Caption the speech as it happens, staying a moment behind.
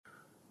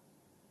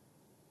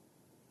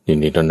ยิน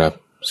ดีต้อนรับ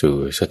สู่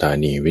สถา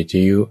นีวิท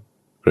ยุ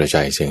กระจ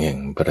ายเสียงแห่ง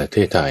ประเท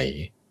ศไทย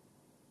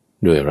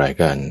ด้วยราย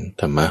การ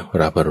ธรรม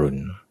รับอรุ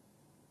ณ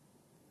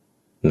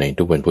ใน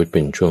ทุกวันพุธเ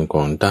ป็นช่วงข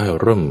องใต้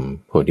ร่ม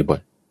โพธิบ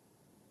ท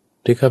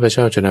ที่ข้าพเ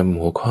จ้าจะนำ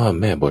หัวข้อ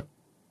แม่บท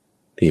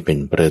ที่เป็น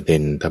ประเด็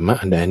นธรรมะ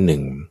อันใดหนึ่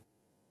ง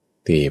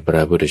ที่พร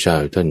ะพุทธเจ้า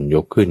ท่านย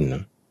กขึ้น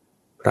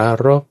ปรา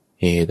รภ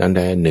เหตุอันใ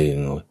ดหนึ่ง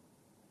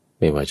ไ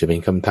ม่ว่าจะเป็น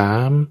คำถา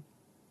ม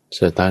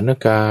สถาน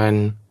การ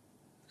ณ์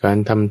การ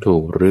ทำถู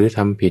กหรือท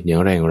ำผิดอย่า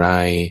งไร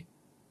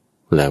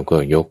แล้วก็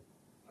ยก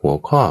หัว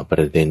ข้อป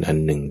ระเด็นอัน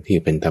หนึ่งที่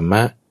เป็นธรรม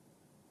ะ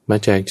มา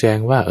แจกแจง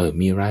ว่า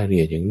มีรายละเ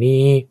อียดอย่าง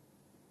นี้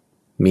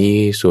มี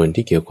ส่วน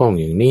ที่เกี่ยวข้อง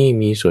อย่างนี้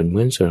มีส่วนเห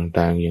มือนส่วน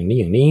ต่างอย่าง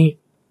นี้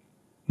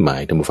หมา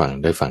ยท่านผู้ฟัง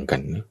ได้ฟังกั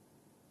น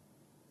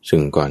ซึ่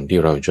งก่อนที่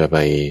เราจะไป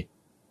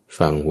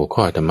ฟังหัว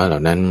ข้อธรรมะเหล่า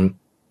นั้น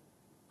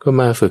ก็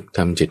มาฝึกท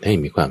ำจิตให้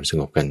มีความส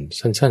งบกัน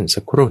สั้นๆสั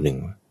กครู่หนึ่ง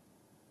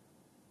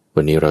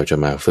วันนี้เราจะ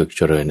มาฝึกเ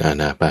จริญอา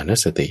นาปาน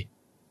สติ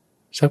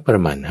สักปร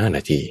ะมาณ5 น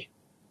าที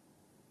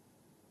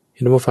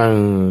ท่านผู้ฟัง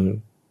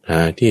หา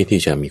ที่ที่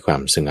จะมีควา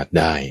มสงัด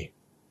ได้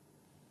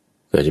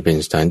ก็จะเป็น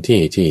สถานที่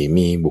ที่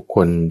มีบุคค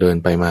ลเดิน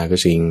ไปมาก็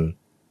จริง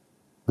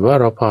หรือว่า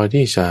เราพอ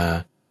ที่จะ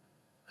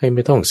ให้ไ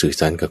ม่ต้องสื่อ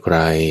สารกับใคร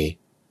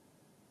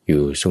อ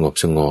ยู่ส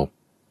งบ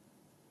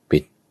ปิ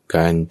ดก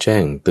ารแจ้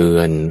งเตือ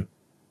น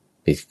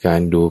ปิดกา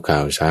รดูข่า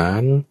วสา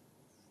ร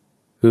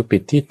คือปิ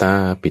ดที่ตา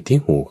ปิดที่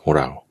หูของเ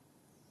รา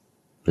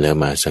แล้ว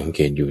มาสังเก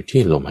ตอยู่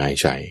ที่ลมหาย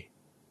ใจ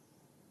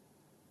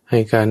ใ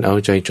ห้การเอา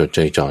ใจจดใจ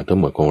จ่อทั้ง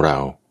หมดของเรา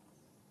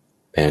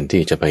แทน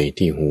ที่จะไป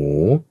ที่หู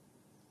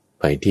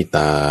ไปที่ต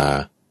า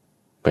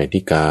ไป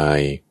ที่กาย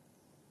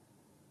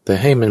แต่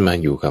ให้มันมา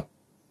อยู่กับ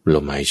ล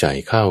มหายใจ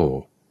เข้า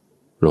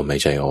ลมหา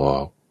ยใจออ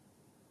ก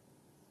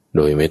โ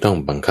ดยไม่ต้อง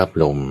บังคับ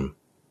ลม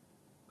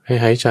ให้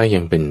หายใจอย่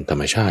างเป็นธร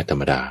รมชาติธร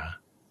รมดา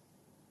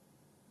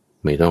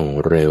ไม่ต้อง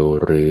เร็ว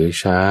หรือ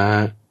ช้า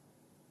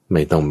ไ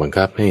ม่ต้องบัง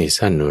คับให้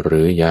สั้นหรื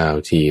อยาว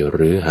ทีห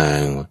รือห่า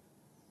ง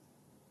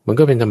มัน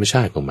ก็เป็นธรรมช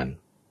าติของมัน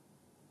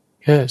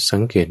แค่สั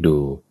งเกตดู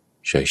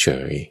เฉ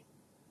ย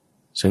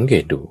ๆสังเก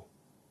ตดู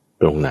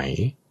ตรงไหน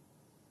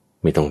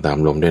ไม่ต้องตาม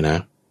ลมด้วยนะ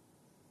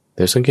แ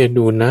ต่สังเกต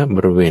ดูนะบ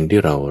ริเวณที่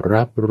เรา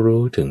รับ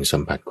รู้ถึงสั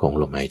มผัสของ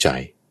ลมหายใจ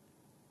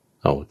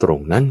เอาตรง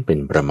นั้นเป็น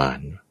ประมาณ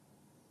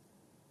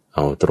เอ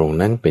าตรง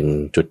นั้นเป็น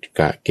จุด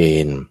กะเก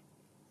ณฑ์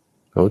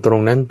เอาตรง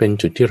นั้นเป็น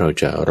จุดที่เรา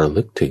จะระ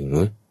ลึกถึง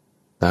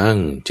ตั้ง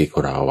จิตข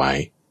องเราไว้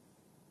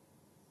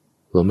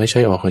ลมหายใจ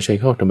ออกหายใจ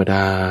เข้าธรรม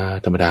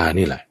ดา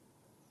นี่แหละ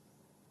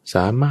ส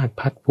ามารถ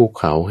พัดภู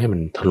เขาให้มั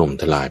นถล่ม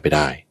ทลายไปไ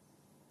ด้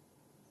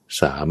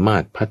สามา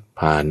รถพัดพ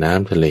าน้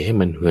ำทะเลให้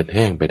มันเหือดแ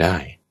ห้งไปได้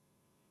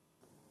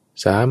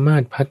สามาร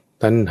ถพัด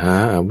ตัณหา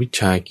อวิช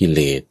ชากิเล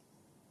ส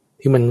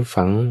ที่มัน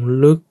ฝัง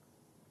ลึก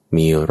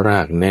มีรา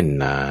กแน่น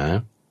หนา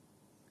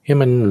ให้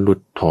มันหลุ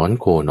ดถอน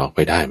โคนออกไป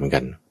ได้เหมือน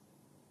กัน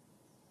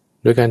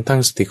โดยการตั้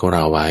งสติของเร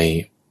าไว้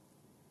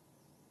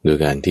โดย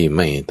การที่ไ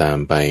ม่ตาม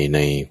ไปใน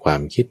ควา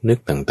มคิดนึก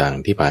ต่าง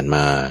ๆที่ผ่านม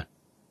า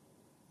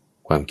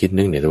ความคิด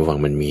นึกเนี่ยระวัง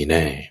มันมีแ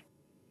น่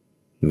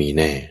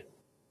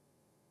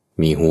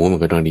มีหูมัน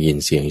ก็ต้องได้ยิน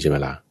เสียงใช่ไหม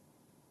ล่ะ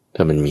ถ้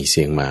ามันมีเ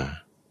สียงมา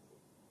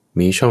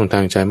มีช่องท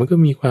างใจมันก็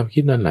มีความคิ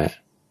ดนั่นแหละ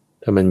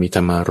ถ้ามันมีธ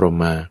รรมารม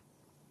ณ์มา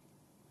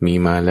มี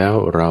มาแล้ว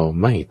เรา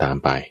ไม่ตาม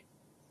ไป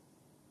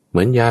เห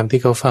มือนยามที่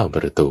เขาเฝ้าป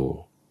ระตู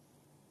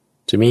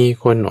จะมี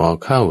คนออก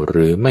เข้าห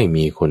รือไม่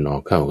มีคนออ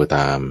กเข้าก็ต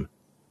าม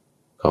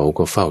เขา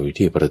ก็เฝ้าอยู่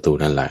ที่ประตู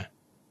นั่นแหละ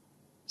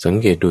สัง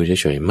เกตดูเ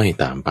ฉยๆไม่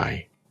ตามไป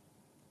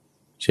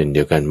เช่นเดี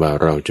ยวกันว่า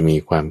เราจะมี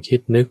ความคิด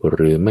นึกห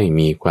รือไม่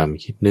มีความ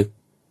คิดนึก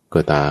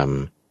ก็ตาม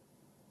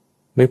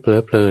ไม่เพลิ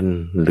ดเพลิน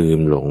ลืม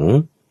หลง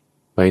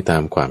ไปตา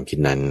มความคิด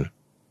นั้น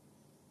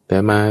แต่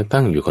มา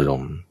ตั้งอยู่กับล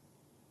ม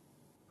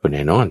ก็แ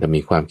น่นอนแต่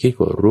มีความคิด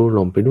ก็รู้ล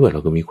มไปด้วยเร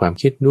าก็มีความ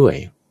คิดด้วย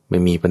ไม่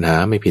มีปัญหา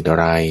ไม่ผิดอะ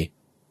ไร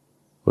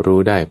รู้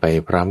ได้ไป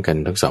พร้อมกัน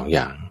ทั้งสองอ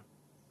ย่าง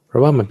เพรา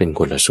ะว่ามันเป็น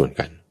คนละส่วน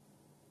กัน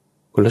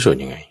คนละส่วน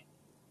ยังไง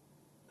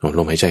ล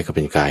มหายใจก็เ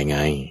ป็นกายไง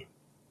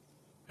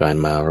การ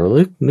มาระ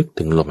ลึกนึก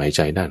ถึงลมหายใ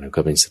จได้นั่น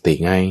ก็เป็นสติ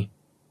ไง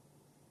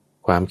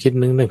ความคิด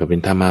นึกนั่นก็เป็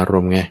นธรรมาร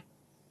มณ์ไง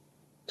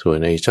ส่วน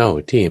ในเจ้า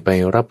ที่ไป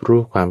รับรู้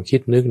ความคิด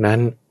นึกนั้น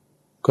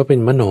ก็เป็น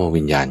มโน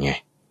วิญญาณไง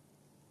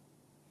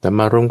ธรร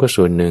มารมณ์ก็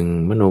ส่วนหนึ่ง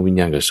มโนวิญ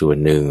ญาณก็ส่วน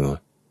หนึ่ง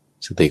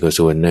สติก็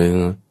ส่วนหนึ่ง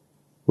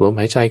ลม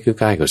หายใจคือ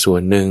กายก็ส่ว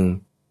นหนึ่ง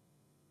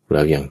แ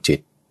ล้วอย่างจิต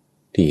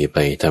ที่ไป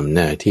ทำห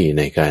น้าที่ใ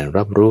นการ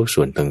รับรู้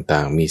ส่วนต่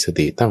างๆมีส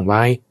ติตั้งไ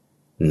ว้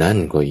นั่น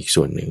ก็อีก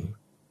ส่วนหนึ่ง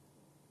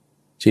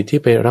จิต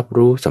ที่ไปรับ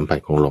รู้สัมผัส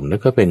ของลมนั่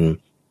นก็เป็น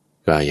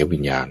กายวิ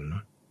ญญาณ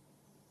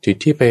จิต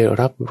ที่ไป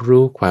รับ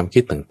รู้ความคิ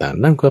ดต่าง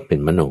ๆนั่นก็เป็น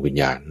มโนวิญ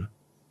ญาณ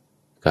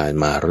การ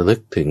มาระลึ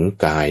กถึง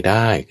กายไ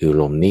ด้คือ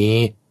ลมนี้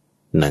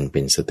นั่นเป็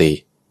นสติ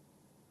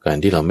การ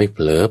ที่เราไม่เผ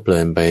ลอเพลิ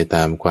นไปต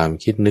ามความ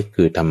คิดนึก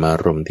คือธรรมา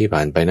รมณ์ที่ผ่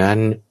านไปนั้น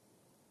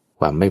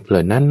ความไม่เพลิ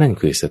นนั้นนั่น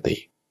คือสติ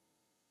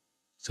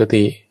ส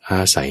ติอ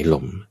าศัยล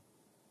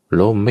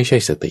มไม่ใช่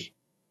สติ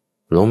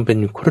ลมเป็น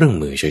เครื่อง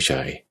มือเฉ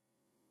ย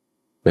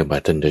ๆไม่ว่า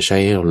ท่านจะใช้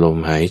ลม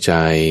หายใจ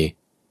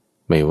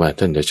ไม่ว่า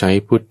ท่านจะใช้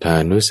พุทธา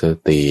นุส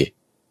ติ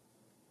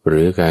ห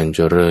รือการเจ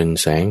ริญ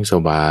แสงส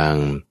ว่าง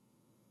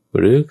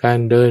หรือการ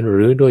เดินห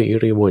รือด้วยอิ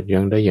ริยาบถอย่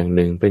างใดอย่างห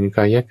นึ่งเป็นก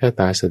ายค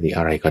ตาสติอ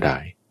ะไรก็ได้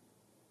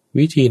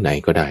วิธีไหน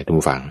ก็ได้ทุ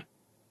กฝัง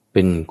เ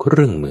ป็นเค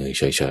รื่องมือ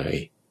เฉย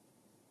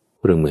ๆ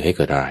เครื่องมือให้เ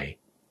กิดอะไร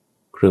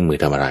เครื่องมือ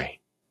ทำอะไร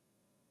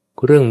เ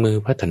ครื่องมือ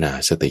พัฒนา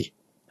สติ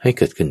ให้เ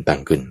กิดขึ้นตั้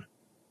งขึ้น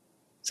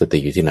สติ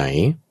อยู่ที่ไหน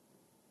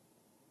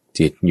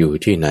จิตอยู่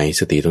ที่ไหน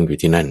สติต้องอยู่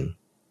ที่นั่น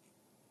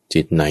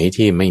จิตไหน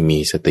ที่ไม่มี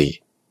สติ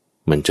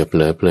มันจะเพ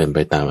ลิดเพลินไป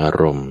ตามอา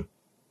รมณ์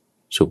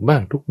สุขบ้า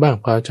งทุกข์บ้าง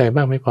พอใจ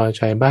บ้างไม่พอใ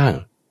จบ้าง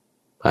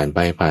ผ่านไป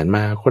ผ่านม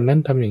าคนนั้น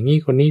ทำอย่างนี้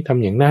คนนี้ท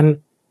ำอย่างนั้น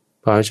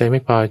พอใจไ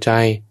ม่พอใจ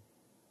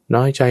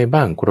น้อยใจ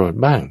บ้างโกรธ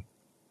บ้าง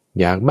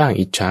อยากบ้าง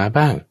อิจฉา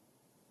บ้าง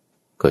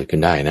เกิดขึ้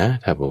นได้นะ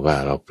ถ้าบอกว่า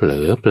เราเผล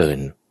อเพลิน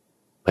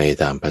ไป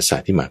ตามภาษา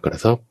ที่มากระ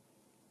ทบ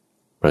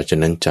เพราะฉะ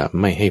นั้นจะ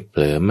ไม่ให้เผ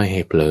ลอไม่ใ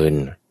ห้เพลิน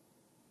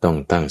ต้อง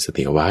ตั้งส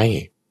ติไว้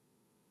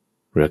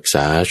รักษ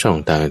าช่อง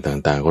ทาง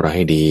ต่างๆของเราใ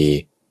ห้ดี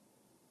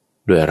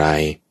ด้วยอะไร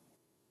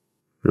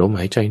ลม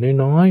หายใจ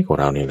น้อยๆของ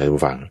เราเนี่ยแหละทุ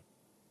กฝัง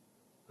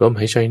ลม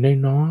หายใจ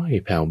น้อย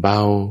ๆแผ่วเบ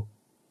า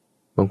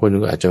บางคน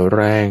ก็อาจจะแ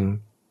รง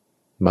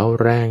เบา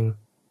แรง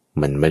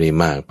มันไม่ได้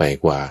มากไป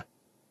กว่า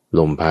ล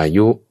มพา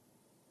ยุ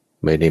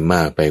ไม่ได้ม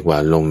ากไปกว่า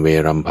ลมเว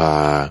รัมภา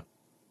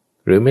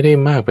หรือไม่ได้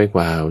มากไปก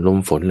ว่าลม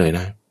ฝนเลย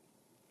นะ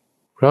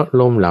เพราะ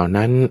ลมเหล่า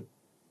นั้น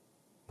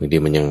บางที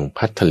มันยัง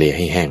พัดทะเลใ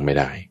ห้แห้งไม่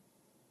ได้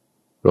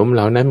ลมเห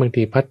ล่านั้นบาง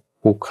ทีพัด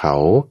ภูเขา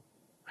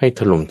ให้ถ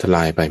ล่มทล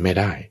ายไปไม่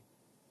ได้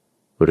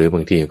หรือบ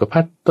างทีก็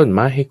พัดต้นไ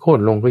ม้ให้โค่น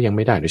ลงก็ยังไ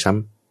ม่ได้ด้วยซ้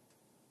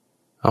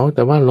ำเอาแ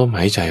ต่ว่าลมห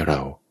ายใจเรา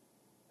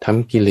ท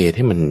ำกิเลสใ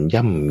ห้มัน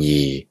ย่ำ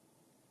ยี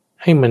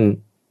ให้มัน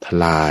ท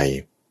ลาย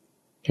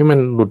ให้มัน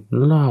หลุด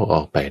ล่ออ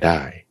อกไปได้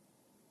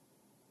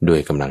ด้วย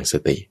กำลังส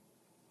ติ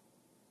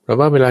เพราะ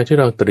ว่าเวลาที่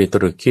เราต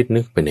รึกคิด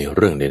นึกไปในเ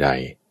รื่องใด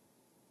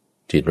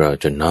ๆจิตเรา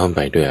จะน้อมไป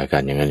ด้วยอากา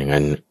รอย่าง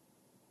นั้น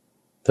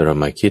แต่เรา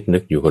มาคิดนึ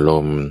กอยู่กับล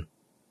ม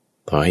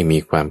ต่อให้มี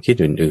ความคิด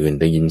อื่นๆ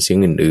ได้ยินเสียง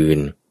อื่น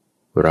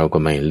ๆเราก็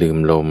ไม่ลืม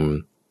ลม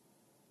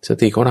ส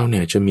ติของเราเ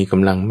นี่ยจะมีก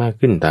ำลังมาก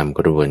ขึ้นตามก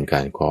ระบวนกา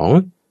รของ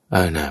อ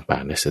านาปา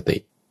นสติ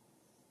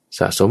ส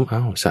ะสมเ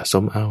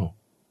อา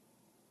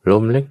ล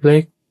มเล็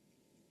ก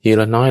ๆที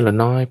ละน้อยละ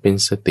น้อยเป็น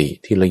สติ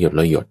ที่ละห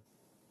ยด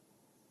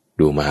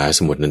ดูมหาส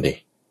มุทรนั่นเอง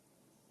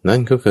นั่น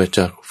ก็เกิดจ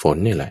ากฝน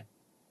นี่แหละ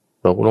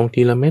ตกลง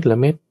ทีละเม็ดละ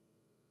เม็ด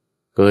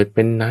เกิดเ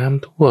ป็นน้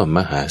ำท่วมม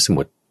หาส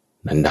มุทร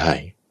นั้นได้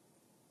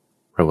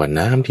เพราะว่า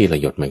น้ำทีละ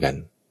หยดเหมือนกัน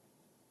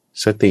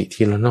สติ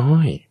ทีละน้อ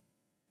ย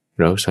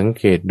เราสัง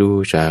เกตดู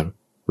จาก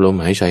ลม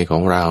หายใจขอ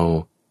งเรา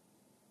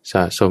ส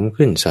ะสม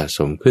ขึ้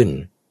น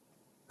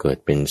เกิด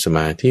เป็นสม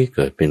าธิเ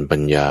กิดเป็นปั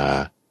ญญา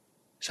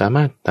สาม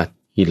ารถตัด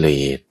กิเล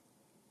ส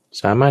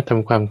สามารถท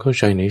ำความเข้า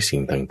ใจในสิ่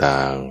งต่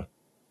าง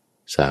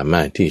ๆสาม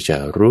ารถที่จะ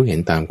รู้เห็น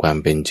ตามความ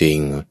เป็นจริง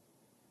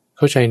เ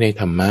ข้าใจใน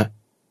ธรรมะ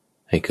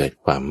ให้เกิด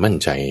ความมั่น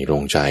ใจล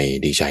งใจ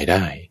ดีใจไ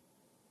ด้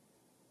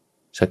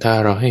ศรัทธา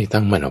เราให้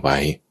ตั้งมั่นเอาไว้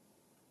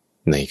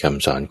ในค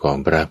ำสอนของ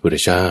พระพุทธ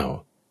เจ้า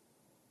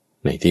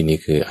ในที่นี้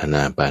คืออาน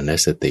าปาน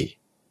สติ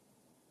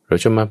เรา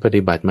จะมาป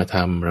ฏิบัติมาท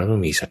ำเราต้อ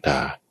งมีศรัทธา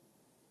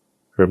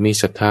เรามี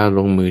ศรัทธาล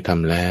งมือท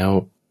ำแล้ว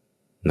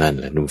นั่น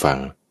แหละทุกฝัง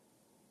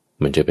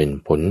มันจะเป็น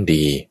ผล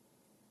ดี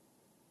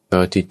ต่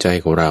อจิตใจ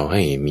ของเราใ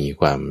ห้มี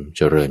ความเ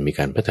จริญมีก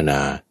ารพัฒนา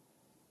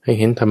ให้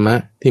เห็นธรรมะ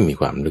ที่มี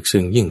ความลึก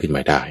ซึ้งยิ่งขึ้นม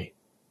าได้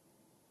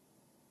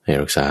ให้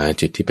รักษา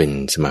จิตที่เป็น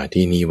สมา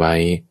ธินี้ไว้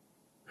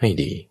ให้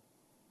ดี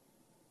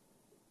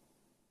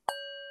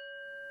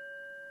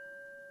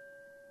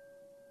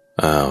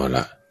เอา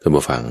ล่ะท่าน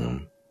ผู้ฟัง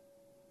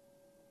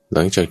ห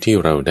ลังจากที่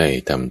เราได้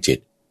ทำจิต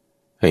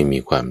ให้มี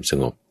ความส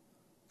งบ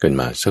กัน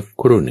มาสัก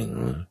ครู่หนึ่ง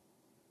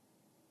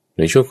ใ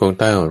นช่วงของ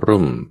ใต้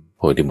ร่มโ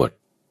พธิบท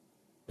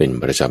เป็น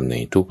ประจำใน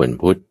ทุกวัน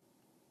พุธ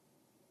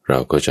เรา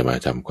ก็จะมา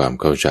ทำความ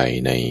เข้าใจ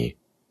ใน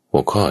หั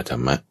วข้อธร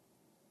รมะ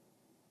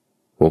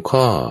หัว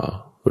ข้อ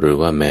หรือ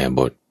ว่าแม่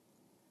บท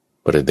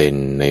ประเด็น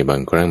ในบา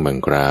งครั้งบาง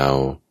คราว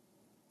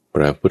พ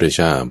ระพุทธเ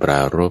จ้าปร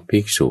ารภภิ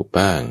กษุ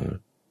บ้าง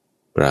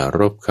ปราร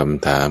ภค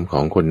ำถามขอ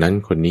งคนนั้น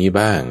คนนี้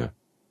บ้าง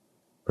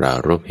ปรา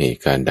รภเห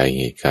ตุการณ์ใด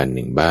เหตุการณ์ห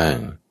นึ่งบ้าง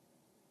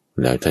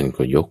แล้วท่าน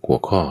ก็ยกหัว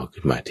ข้อ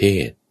ขึ้นมาเท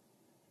ศ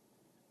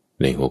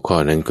ในหัวข้อ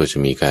นั้นก็จะ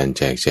มีการแ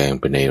จกแจง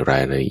ไปในรา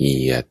ยละเ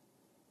อียด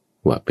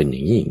ว่าเป็นอย่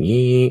างนี้อย่าง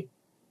นี้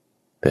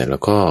แต่ละ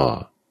ข้อ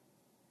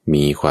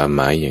มีความห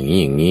มายอย่างนี้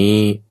อย่างนี้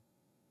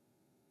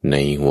ใน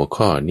หัว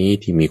ข้อนี้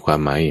ที่มีความ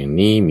หมายอย่าง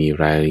นี้มี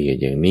รายละเอียด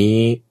อย่างนี้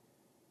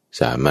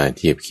สามารถเ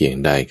ทียบเคียง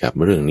ได้กับ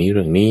เรื่องนี้เ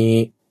รื่องนี้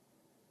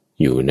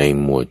อยู่ใน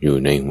หมวดอยู่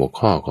ในหัว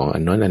ข้อของอั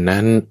น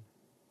นั้น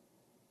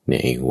ใน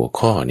หัว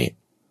ข้อเนี่ย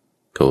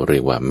เขาเรี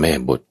ยกว่าแม่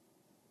บท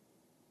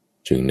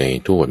จึงใน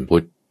ทุกวันพุ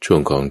ธช่ว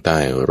งของใต้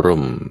ร่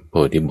มโพ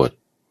ธิบท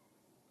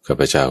ข้า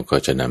พเจ้าก็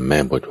จะนำแม่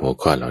บทหัว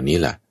ข้อเหล่านี้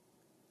ล่ะ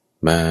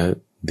มา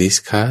ดิส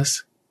คัส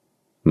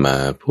มา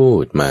พู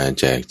ดมา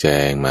แจกแจ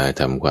งมา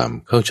ทำความ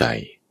เข้าใจ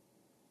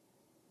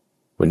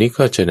วันนี้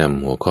ก็จะน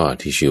ำหัวข้อ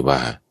ที่ชื่อว่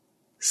า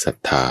ศรัท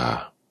ธา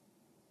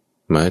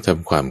มาท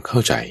ำความเข้า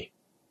ใจ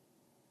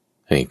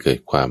ให้เกิด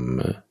ความ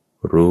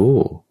รู้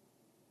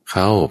เ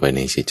ข้าไปใน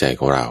จิตใจ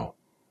ของเรา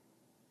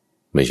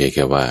ไม่ใช่แ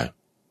ค่ว่า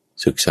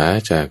ศึกษา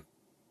จาก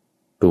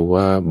ตัว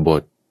บ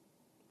ท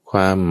คว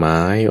ามหมา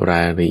ยร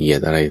ายละเอียด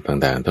อะไร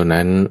ต่างๆเท่า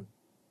นั้น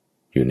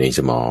อยู่ในส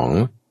มอง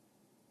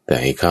แต่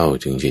ให้เข้า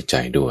ถึงจิตใจ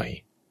ด้วย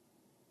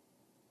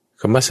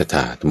คำว่าศรัทธ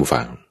าท่านผู้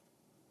ฟัง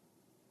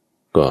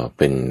ก็เ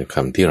ป็นค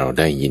ำที่เรา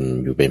ได้ยิน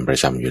อยู่เป็นประ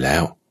จำอยู่แล้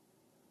ว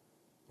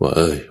ว่า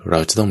เรา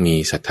จะต้องมี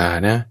ศรัทธา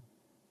นะ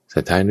ศ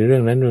รัทธาในเรื่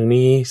องนั้นเรื่อง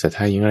นี้ศรัทธ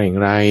าอย่างไรอย่า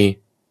งไร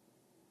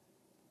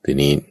ที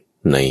นี้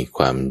ในค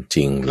วามจ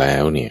ริงแล้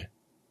วเนี่ย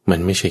มัน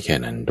ไม่ใช่แค่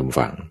นั้นท่านผู้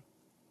ฟัง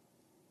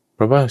เพ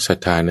ราะว่าศรัท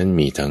ธานั้น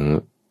มีทั้ง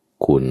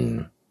คุณ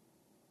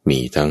มี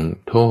ทั้ง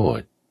โทษ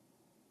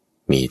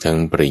มีทั้ง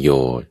ประโย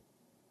ชน์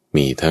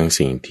มีทั้ง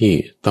สิ่งที่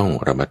ต้อง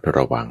ระมัดร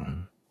ะวัง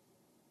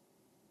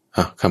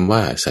คำว่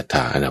าศรัทธ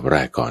าอันดับแร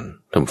กก่อน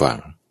ท่านฟัง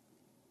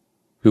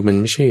คือมัน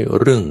ไม่ใช่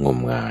เรื่องงม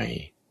งาย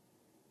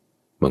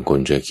บางคน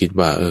จะคิด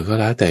ว่าก็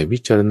แล้วแต่วิ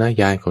จารณ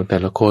ญาณของแต่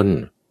ละคน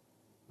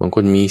บางค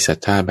นมีศรัท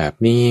ธาแบบ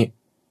นี้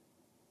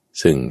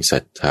ซึ่งศรั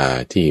ทธา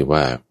ที่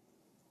ว่า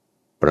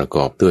ประก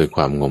อบด้วยค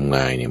วามงมง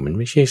ายเนี่ยมันไ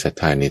ม่ใช่ศรัท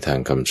ธาในทาง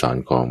คำสอน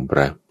ของพร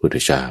ะพุทธ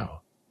เจ้า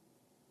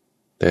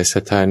แต่ศรั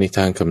ทธาในท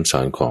างคำส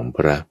อนของพ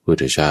ระพุท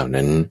ธเจ้า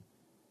นั้น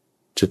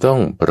จะต้อง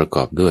ประก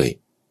อบด้วย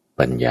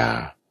ปัญญา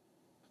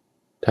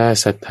ถ้า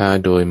ศรัทธา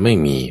โดยไม่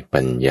มี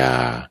ปัญญา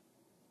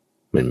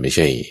มันไม่ใ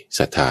ช่ศ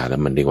รัทธาแล้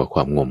วมันเรียกว่าคว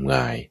ามงมง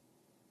าย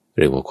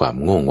เรียกว่าความ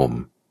โง่งม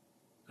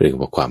เรียก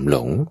ว่าความหล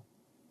ง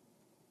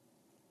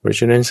เพราะฉ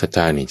ะนั้นศรัทธ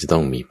านี่จะต้อ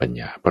งมีปัญ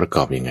ญาประก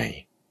อบยังไง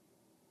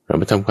เรา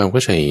มาทำความเข้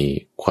าใจ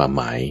ความห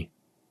มาย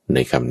ใน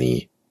คำนี้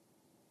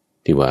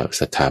ที่ว่า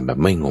ศรัทธาแบบ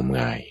ไม่งม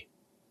งาย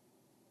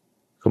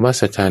คำว่า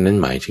ศรัทธานั้น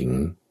หมายถึง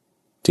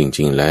จ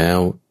ริงๆแล้ว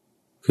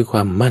คือคว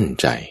ามมั่น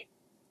ใจ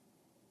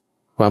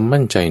ความ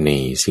มั่นใจใน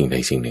สิ่งใด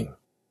สิ่งหนึ่ง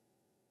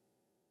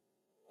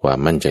ความ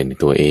มั่นใจใน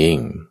ตัวเอง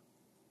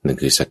นั่น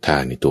คือศรัทธา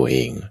ในตัวเอ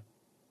ง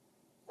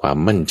ความ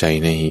มั่นใจ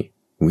ใน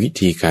วิ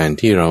ธีการ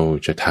ที่เรา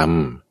จะท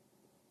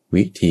ำ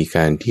วิธีก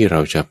ารที่เรา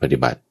จะปฏิ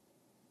บัติ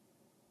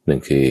นั่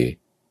นคือ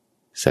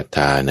ศรัทธ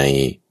าใน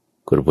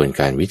กระบวน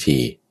การวิธี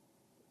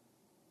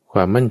คว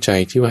ามมั่นใจ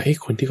ที่ว่า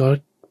คนที่เขา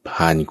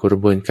ผ่านกระ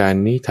บวนการ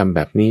นี้ทำแบ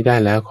บนี้ได้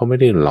แล้วเขาไม่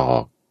ได้หลอ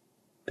ก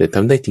แต่ท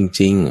ำได้จ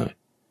ริง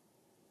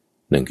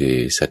ๆนั่นคือ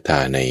ศรัทธา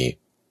ใน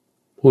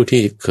ผู้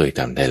ที่เคย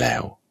ทำได้แล้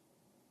ว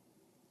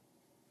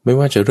ไม่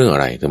ว่าจะเรื่องอะ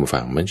ไรท่านผู้ฟั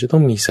งมันจะต้อ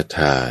งมีศรัทธ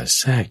า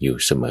แทรกอยู่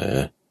เสมอ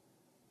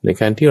ใน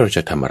การที่เราจ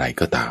ะทำอะไร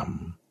ก็ตาม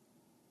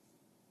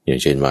อย่า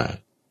งเช่นว่า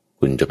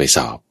คุณจะไปส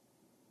อบ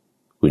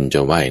คุณจ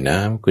ะว่ายน้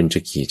ำคุณจะ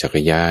ขี่จัก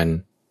รยาน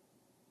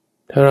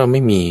ถ้าเราไ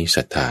ม่มีศ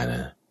รัทธาน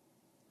ะ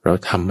เรา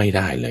ทำไม่ไ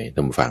ด้เลยท่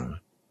านผู้ฟัง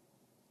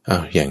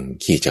อย่าง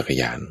ขี่จักร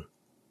ยาน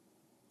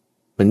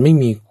มันไม่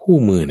มีคู่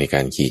มือในก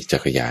ารขี่จั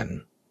กรยาน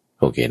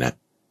โอเคนะ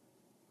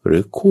หรื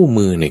อคู่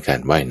มือในการ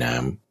ว่ายน้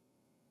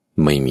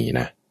ำไม่มี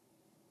นะ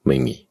ไม่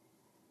มี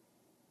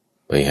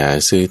ไปหา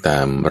ซื้อตา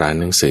มร้าน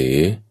หนังสือ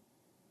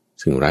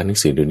ซึ่งร้านหนัง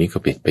สือเดี๋ยวนี้ก็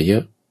ปิดไปเยอ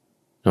ะ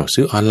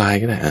ซื้อออนไลน์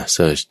ก็ได้เ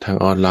สิร์ชทาง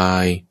ออนไล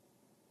น์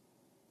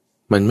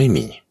มันไม่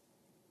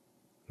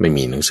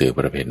มีหนังสือป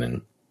ระเภทนั้น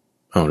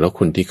แล้ว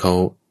คนที่เขา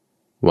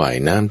ว่าย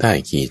น้ำได้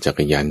ขี่จัก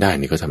รยานได้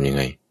นี่เขาทำยังไ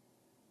ง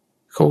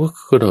เขาก็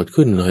กระโดด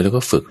ขึ้นเลยแล้ว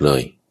ก็ฝึกเล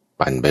ย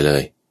ปั่นไปเล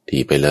ยที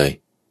ไปเลย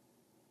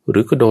หรื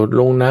อกระโดด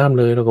ลงน้ำ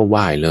เลยแล้วก็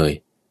ว่ายเลย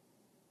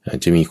อาจ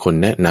จะมีคน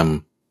แนะน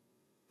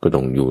ำก็ต้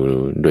องอยู่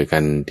ด้วยกั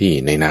นที่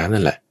ในน้ำ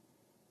นั่นแหละ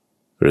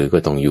หรือก็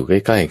ต้องอยู่ใก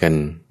ล้ๆกัน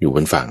อยู่บ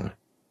นฝั่ง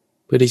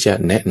เพื่อที่จะ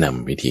แนะน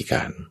ำวิธีก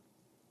าร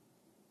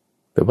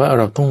แต่ว่าเ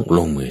ราต้องล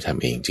งมือท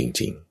ำเองจ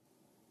ริง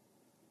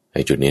ๆใน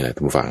จุดนี้แหละท่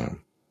านผู้ฟัง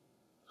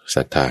ศ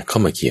รัทธาเข้า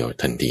มาเกี่ยว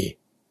ทันที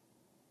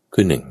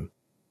คือหนึ่ง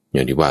อย่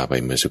างที่ว่าไป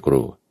เมื่อสักค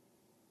รู่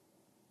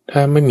ถ้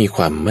าไม่มีค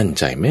วามมั่น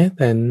ใจแม้แ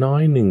ต่น้อ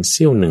ยหนึ่งเ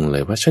สี้ยวหนึ่งเล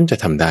ยว่าฉันจะ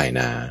ทำได้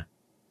นะ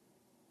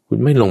คุณ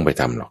ไม่ลงไป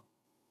ทำหรอก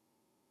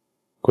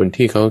คน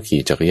ที่เขา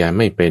ขี่จักรยาน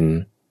ไม่เป็น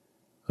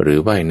หรือ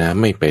ว่ายน้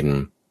ำไม่เป็น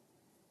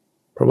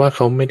เพราะว่าเข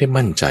าไม่ได้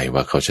มั่นใจว่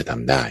าเขาจะท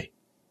ำได้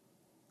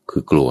คื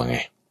อกลัวไง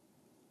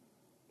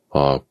พ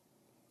อ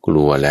ก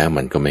ลัวแล้ว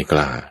มันก็ไม่ก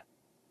ล้า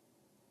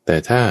แต่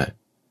ถ้า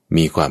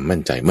มีความมั่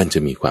นใจมันจะ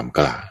มีความก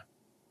ล้า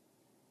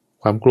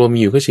ความกลัวมี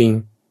อยู่ก็จริง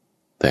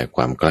แต่ค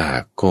วามกล้า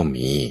ก็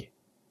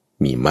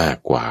มีมาก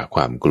กว่าค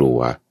วามกลัว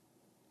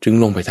จึง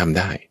ลงไปทำ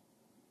ได้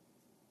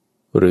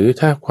หรือ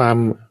ถ้าความ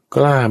ก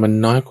ล้ามัน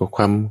น้อยกว่าค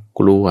วาม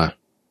กลัว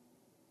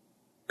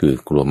คือ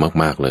กลัว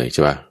มากๆเลยใ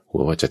ช่ป่ะกลั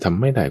วว่าจะทำ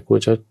ไม่ได้กลัว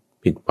จะ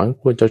ผิดหวัง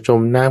กลัวจะจ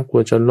มน้ำกลั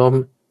วจะล้ม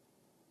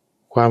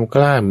ความก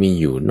ล้ามี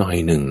อยู่หน่อย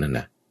หนึ่งนั่นน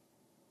ะ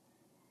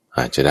อ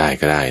าจจะได้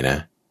ก็ได้นะ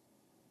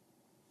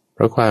เพ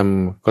ราะความ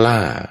กล้า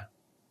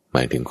หม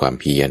ายถึงความ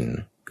เพียร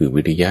คือ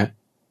วิริยะ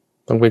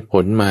ต้องเป็นผ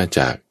ลมาจ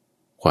าก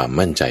ความ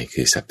มั่นใจ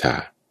คือศรัทธา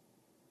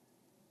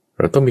เ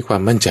ราต้องมีควา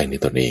มมั่นใจใน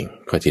ตนเอง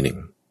ข้อที่หนึ่ง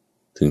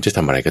ถึงจะท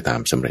ำอะไรก็ตาม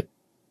สำเร็จ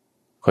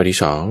ข้อที่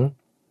สอง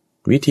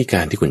วิธีกา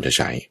รที่คุณจะใ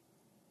ช้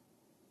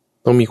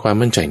ต้องมีความ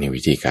มั่นใจใน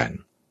วิธีการ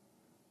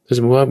ถ้าส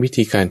มมติว่าวิ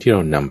ธีการที่เร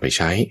านำไปใ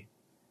ช้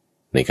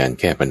ในการ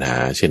แก้ปัญหา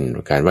เช่น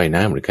การว่าย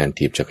น้ำหรือการ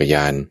ถีบจักรย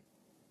าน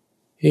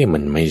มั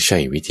นไม่ใช่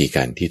วิธีก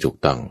ารที่ถูก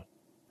ต้อง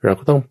เรา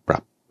ก็ต้องปรั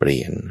บเป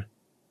ลี่ยน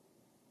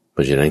เพร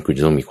าะฉะนั้นคุณจ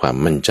ะต้องมีความ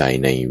มั่นใจ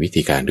ในวิ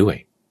ธีการด้วย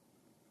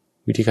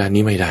วิธีการ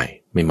นี้ไม่ได้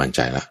ไม่มั่นใจ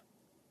ละ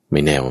ไ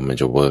ม่แน่ว่ามัน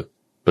จะเวิร์ก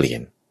เปลี่ย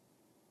น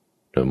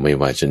โดยไม่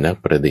ว่าจะนัก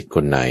ประดิษฐ์ค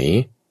นไหน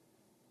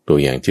ตัว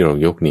อย่างที่เรา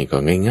ยกนี่ก็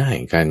ง่าย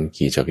ๆการ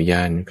ขี่จักรย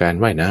านการ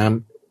ว่ายน้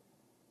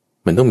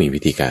ำมันต้องมีวิ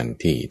ธีการ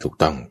ที่ถูก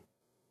ต้อง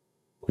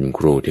คุณค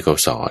รูที่เขา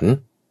สอน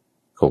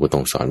เขาก็ต้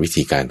องสอนวิ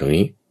ธีการตรง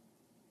นี้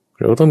เ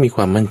ราต้องมีค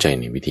วามมั่นใจ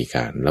ในวิธีก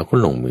ารแล้วก็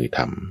ลงมือท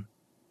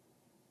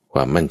ำคว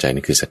ามมั่นใจ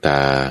นี่คือศรัทธ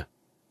า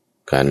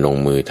การลง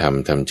มือท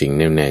ำจริงแ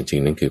น่จริ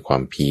งนั่นคือควา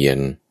มเพียร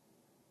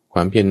คว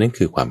ามเพียรนั่น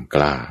คือความก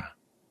ล้า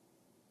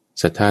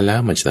ศรัทธาแล้ว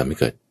มันจะทำให้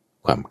เกิด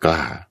ความกล้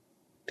า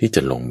ที่จ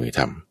ะลงมือท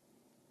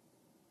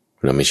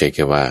ำเราไม่ใช่แ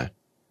ค่ว่า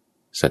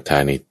ศรัทธา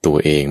ในตัว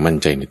เองมั่น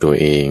ใจในตัว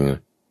เอง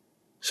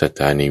ศรัท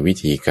ธาในวิ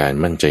ธีการ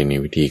มั่นใจใน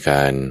วิธีก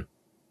าร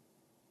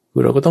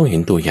เราก็ต้องเห็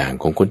นตัวอย่าง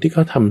ของคนที่เข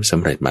าทำส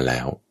ำเร็จมาแล้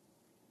ว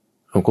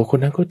คน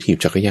นั้นก็ถีบ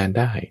จักรยาน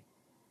ได้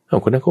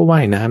คนนั้นก็ว่า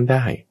ยน้ำไ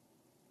ด้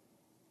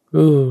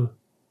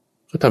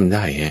ก็ทำไ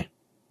ด้ฮะ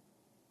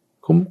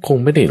คง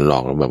ไม่ได้หลอ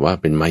กแบบว่า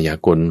เป็นมายา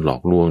กลหลอ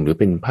กลวงหรือ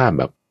เป็นภาพ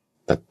แบบ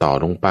ตัดต่อ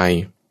ลงไป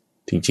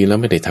จริงๆแล้ว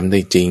ไม่ได้ทำได้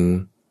จริง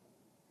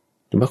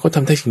แต่ว่าเขาท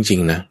ำได้จริง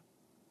ๆนะ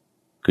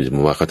คือสมม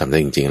ติว่าเขาทำได้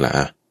จริงๆละ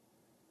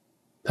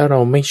ถ้าเรา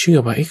ไม่เชื่อ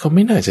ว่าเขาไ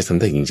ม่น่าจะทำ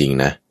ได้จริง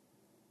ๆนะ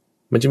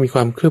มันจะมีคว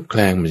ามเคลือบแคล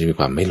งมันจะมี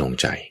ความไม่ลง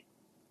ใจ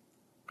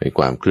ในค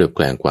วามเคลือบแค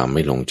ลงความไ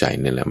ม่ลงใจ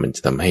นี่แหละมันจ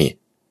ะทำให้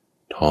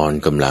ทอน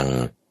กำลัง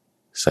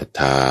ศรัท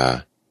ธา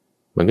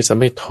มันก็จะ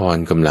ไม่ทอน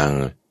กำลัง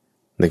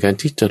ในการ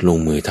ที่จะลง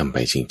มือทำไป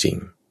จริง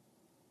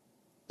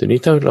ๆทีนี้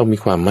ถ้าเรามี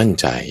ความมั่น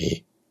ใจ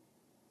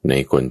ใน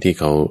คนที่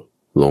เขา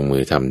ลงมื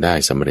อทำได้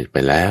สำเร็จไป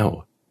แล้ว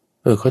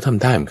เขาท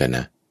ำได้เหมือนกันน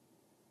ะ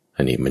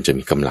อันนี้มันจะ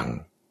มีกำลัง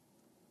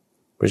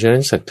เพราะฉะนั้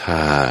นศรัทธ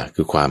า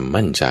คือความ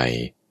มั่นใจ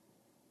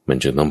มัน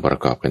จะต้องประ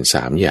กอบกัน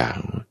3อย่าง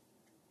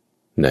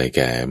ได้แ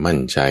ก่มั่น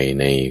ใจ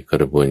ในก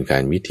ระบวนกา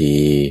รวิธี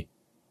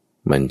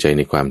มั่นใจใ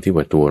นความที่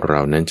ว่าตัวเร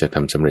านั้นจะท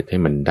ำสำเร็จให้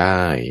มันไ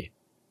ด้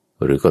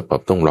หรือก็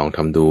ต้องลองท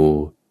ำดู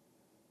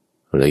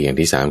หรืออย่าง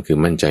ที่3คือ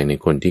มั่นใจใน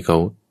คนที่เขา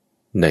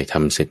ได้ท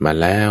ำเสร็จมา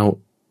แล้ว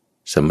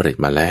สำเร็จ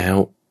มาแล้ว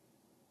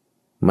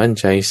มั่น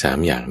ใจ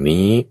3อย่าง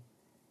นี้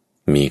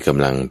มีก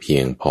ำลังเพี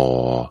ยงพอ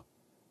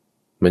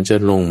มันจะ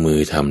ลงมือ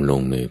ทำล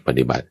งมือป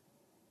ฏิบัติ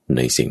ใน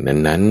สิ่ง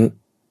นั้น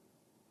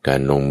ๆการ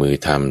ลงมือ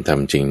ท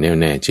ำจริงแ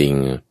น่จริง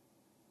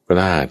ก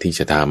ล้าที่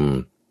จะท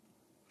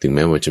ำถึงแ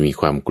ม้ว่าจะมี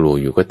ความกลัว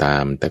อยู่ก็ตา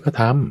มแต่ก็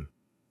ท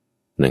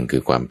ำนั่นคื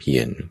อความเพี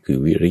ยรคือ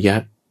วิริยะ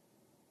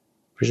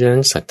เพราะฉะนั้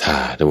นศรัทธา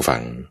ท่านผู้ฟั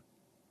ง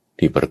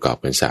ที่ประกอบ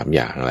กัน3อ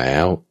ย่างแล้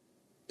ว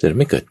จะ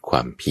ไม่เกิดคว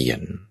ามเพียร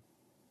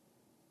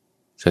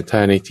ศรัทธา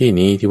ในที่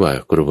นี้ที่ว่า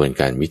กระบวน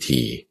การวิ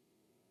ธี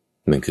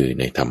มันคือ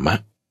ในธรรมะ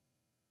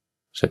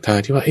ศรัทธา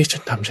ที่ว่าฉั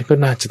นทำฉันก็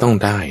น่าจะต้อง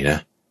ได้นะ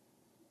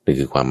นี่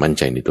คือความมั่นใ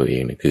จในตัวเอ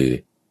งนะคือ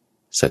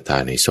ศรัทธา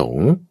ในสง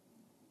ฆ์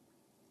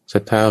ศรั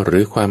ทธาหรื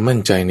อความมั่น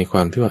ใจในคว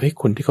ามที่ว่า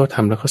คนที่เขาท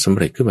ำแล้วเขาสำ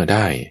เร็จขึ้นมาไ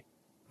ด้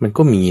มัน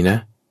ก็มีนะ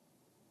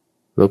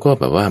แล้วก็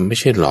แบบว่าไม่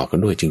ใช่หลอกกัน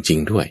ด้วยจริง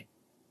ๆด้วย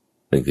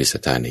นั่นคือศรั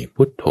ทธาใน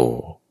พุทโธ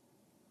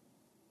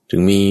จึ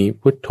งมี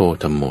พุทโธ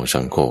ธัมโม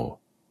สังโฆ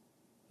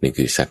นี่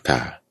คือศรัทธา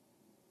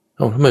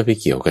ทำไมไป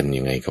เกี่ยวกัน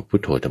ยังไงกับพุท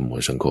โธธัมโม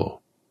สังโฆ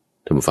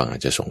ท่านผู้ฟังอา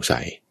จจะสงสั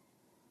ย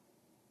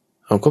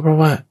ก็เพราะ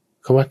ว่า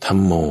คำว่าธัม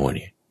โมเ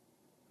นี่ย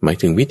หมาย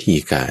ถึงวิธี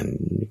การ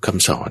ค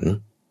ำสอน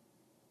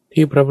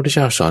ที่พระพุทธเ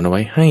จ้าสอนเอาไ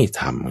ว้ให้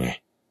ทำไง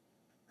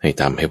ให้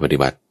ทำให้ปฏิ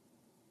บัติ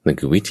นั่น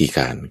คือวิธีก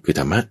ารคือ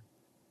ธรรมะ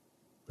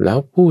แล้ว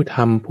ผู้ท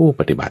ำผู้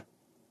ปฏิบัติ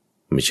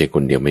ไม่ใช่ค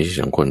นเดียวไม่ใช่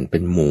2คนเป็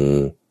นห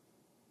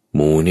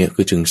มู่เนี่ย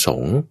คือจึงส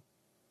งฆ์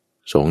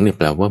เนี่ยแ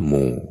ปลว่าห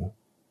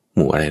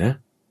มู่อะไรนะ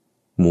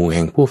หมู่แ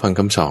ห่งผู้ฟัง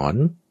คำสอน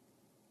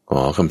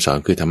คำสอน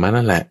คือธรรมะ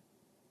นั่นแหละ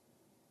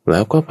แล้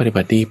วก็ปฏิ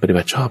บัติดีปฏิ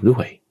บัติชอบด้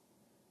วย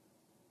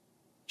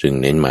จึง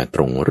เน้นมาต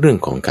รงเรื่อง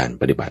ของการ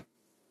ปฏิบัติ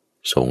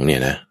สงฆ์เนี่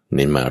ยนะเ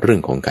น้นมาเรื่อ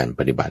งของการป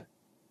ฏิบัติ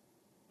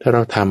ถ้าเร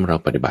าทำเรา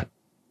ปฏิบัติ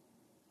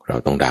เรา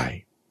ต้องได้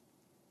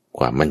ค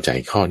วามมั่นใจ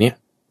ข้อนี้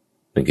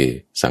นั่นคือ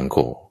สังโฆ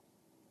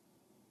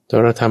ถ้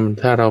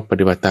าเราป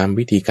ฏิบัติตาม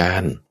วิธีกา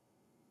ร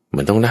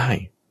มันต้องได้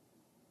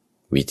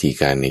วิธี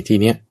การในที่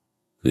นี้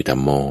คือธัม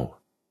โม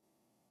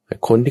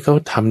คนที่เขา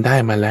ทำได้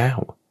มาแล้ว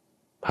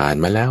ผ่าน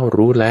มาแล้ว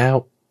รู้แล้ว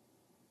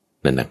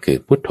นั่นนะคือ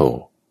พุทโ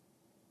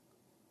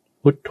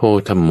ธ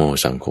ธัมโม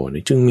สังโฆ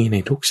นี่จึงมีใน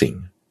ทุกสิ่ง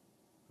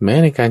แม้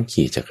ในการ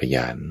ขี่จักรย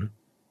าน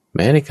แ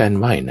ม้ในการ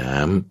ว่ายน้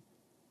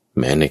ำ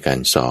แม้ในการ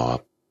สอบ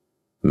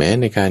แม้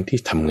ในการที่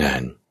ทำงา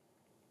น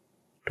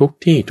ทุก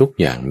ที่ทุก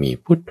อย่างมี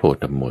พุทโธ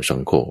ธัมโมสั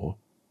งโฆ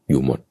อ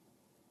ยู่หมด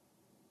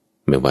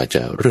ไม่ว่าจ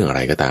ะเรื่องอะไ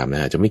รก็ตามน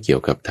ะจะไม่เกี่ย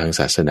วกับทาง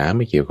ศาสนาไ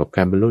ม่เกี่ยวกับก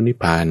ารบรรลุนิพ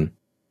พาน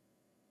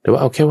แต่ว่า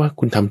เอาแค่ว่า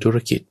คุณทำธุร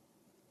กิจ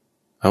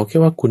เอาแค่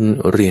ว่าคุณ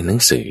เรียนหนั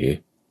งสือ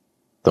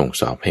ต้อง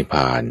สอบให้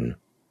ผ่าน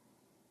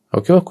เอา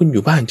แค่ว่าคุณอ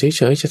ยู่บ้านเฉ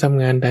ยๆจะท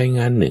ำงานใดง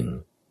านหนึ่ง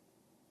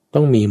ต้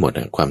องมีหมด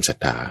ความศรัท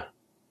ธา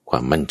ควา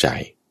มมั่นใจ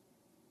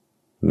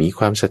มีค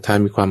วามศรัทธา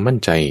มีความมั่น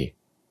ใจ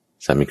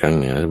ซ้ำอีกครั้ง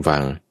หนึ่งนะฟั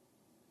ง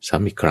ซ้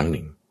ำอีกครั้งห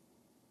นึ่ง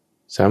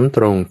ซ้ำต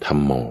รงธัม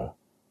โม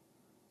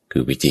คื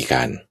อวิธีก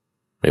าร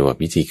ไม่ว่า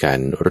วิธีการ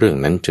เรื่อง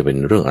นั้นจะเป็น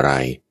เรื่องอะไร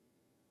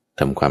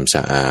ทำความส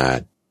ะอาด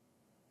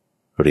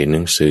เรียนห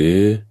นังสือ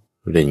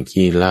เล่น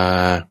กีฬา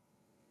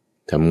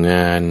ทำง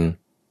าน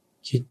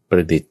คิดปร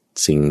ะดิษฐ์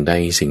สิ่งใด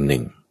สิ่งห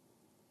นึ่ง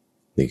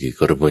นี่คือ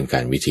กระบวนกา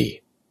รวิธี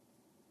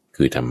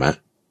คือธรรมะ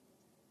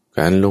ก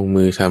ารลง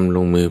มือทำล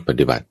งมือป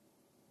ฏิบัติ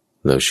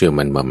เราเชื่อ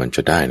มันว่ามันจ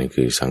ะได้นั่น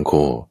คือสังโฆ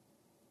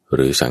ห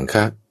รือสังฆ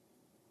ะ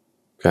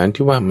การ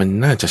ที่ว่ามัน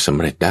น่าจะสำ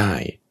เร็จได้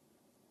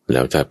แ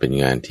ล้วถ้าเป็น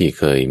งานที่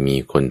เคยมี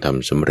คนท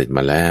ำสำเร็จม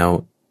าแล้ว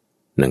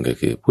นั่นก็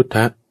คือพุทธ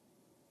ะ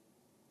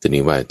ที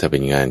นี้ว่าถ้าเป็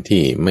นงาน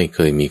ที่ไม่เค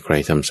ยมีใคร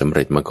ทำสำเ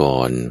ร็จมาก่อ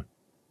น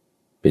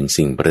เป็น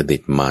สิ่งประดิ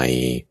ษฐ์ใหม่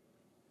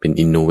เป็น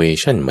อินโนเว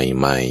ชันใ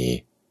หม่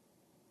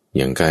ๆอ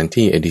ย่างการ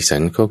ที่เอดิสั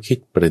นเขาคิด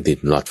ประดิษ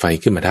ฐ์หลอดไฟ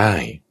ขึ้นมาได้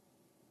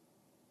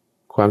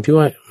ความที่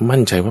ว่ามั่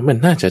นใจว่ามัน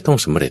น่าจะต้อง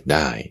สำเร็จไ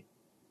ด้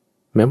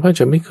แม้ว่า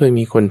จะไม่เคย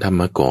มีคนท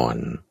ำมาก่อน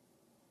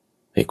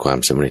ในความ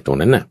สำเร็จตรง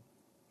นั้นน่ะ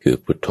คือ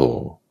พุทโธ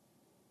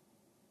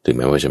ถึงแ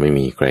ม้ว่าจะไม่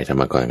มีใครท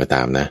ำมาก่อนก็ต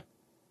ามนะ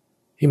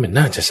ที่มัน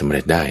น่าจะสำเ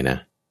ร็จได้นะ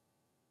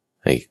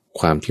ไอ้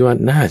ความที่ว่า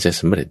น่าจะ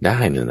สำเร็จได้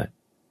นั่นแหละ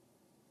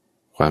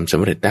ความส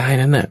ำเร็จได้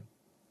นั้นน่ะ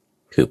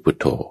คือพุท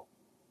โธ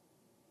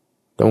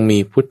ต้องมี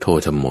พุทโธ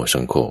ธัมโม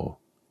สังโฆ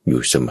อ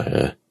ยู่เสมอ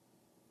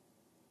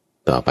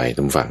ต่อไป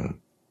ทุกฝั่ง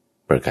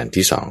ประการ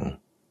ที่สอง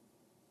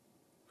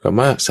คำ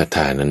ว่าศรัทธ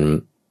านั้น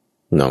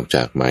นอกจ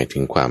ากหมายถึ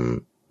งความ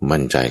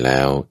มั่นใจแล้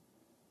ว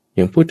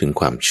ยังพูดถึง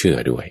ความเชื่อ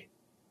ด้วย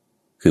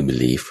คือ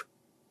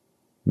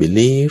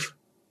belief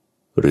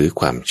หรือ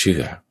ความเชื่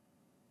อ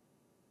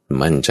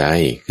มั่นใจ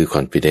คือ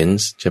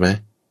confidence ใช่ไหม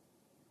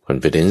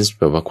confidence แ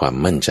ปลว่าความ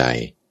มั่นใจ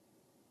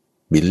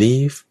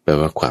belief แปล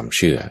ว่าความเ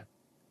ชื่อ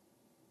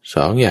ส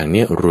องอย่าง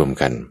นี้รวม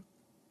กัน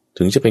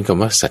ถึงจะเป็นค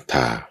ำว่าศรัทธ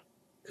า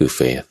คือ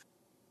faith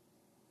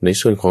ใน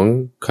ส่วนของ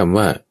คำ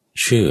ว่า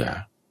เชื่อ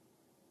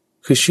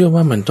คือเชื่อ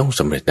ว่ามันต้อง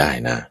สำเร็จได้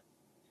นะ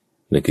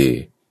นั่นคือ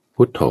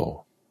พุทโธ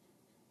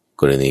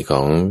กรณีขอ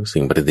ง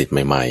สิ่งประดิษฐ์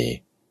ใหม่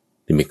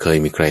ๆที่ไม่เคย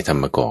มีใครท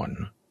ำมาก่อน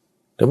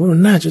แต่ว่ามัน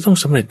น่าจะต้อง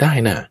สำเร็จได้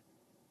นะ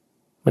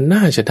มันน่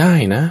าจะได้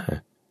นะ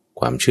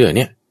ความเชื่อเ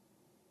นี่ย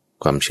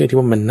ความเชื่อที่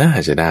ว่ามันน่า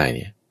จะได้เ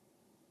นี่ย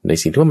ใน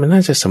สิ่งที่ว่ามันน่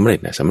าจะสำเร็จ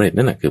นะสำเร็จ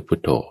นั่นแหละคือพุท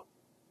โธ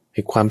ไ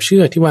อ้ความเชื่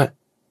อที่ว่า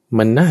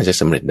มันน่าจะ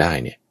สำเร็จได้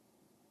เนี่ย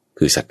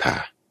คือศรัทธา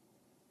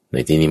ใน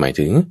ที่นี้หมาย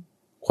ถึง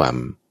ความ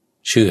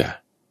เชื่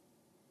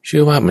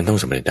อว่ามันต้อง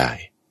สำเร็จได้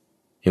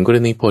อย่างกร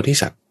ณีโพธิ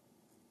สัตว์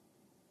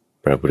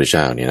พระพุทธเ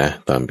จ้าเนี่ยนะ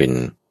ตอนเป็น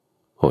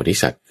โพธิ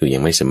สัตว์คือยั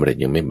งไม่สำเร็จ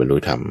ยังไม่บรรลุ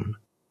ธรรม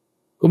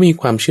ก็มี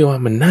ความเชื่อว่า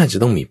มันน่าจะ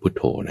ต้องมีพุท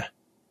โธนะ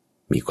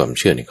มีความเ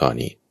ชื่อในข้อ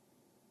นี้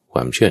คว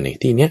ามเชื่อใน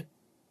ที่เนี้ย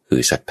คื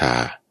อศรัทธา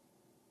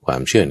ควา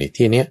มเชื่อใน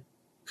ที่เนี้ย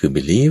คือ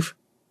belief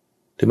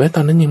ถึงแม้ต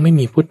อนนั้นยังไม่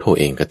มีพุทโธ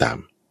เองก็ตาม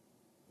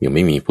ยังไ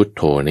ม่มีพุทโ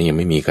ธนะยัง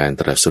ไม่มีการ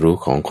ตรัสรู้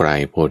ของใคร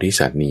โพธิ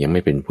สัตว์นี่ยังไ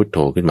ม่เป็นพุทโธ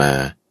ขึ้นมา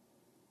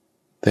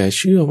แต่เ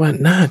ชื่อว่า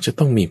น่าจะ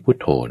ต้องมีพุท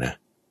โธนะ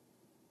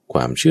คว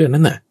ามเชื่อ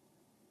นั้นน่ะ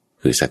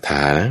คือศรัทธ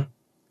านะ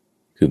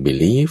คือ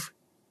belief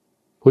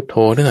พุทโธ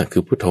นั่นน่ะคื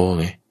อพุทโธ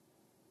ไง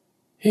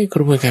ก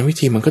ระบวนการวิ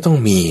ธีมันก็ต้อง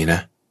มีนะ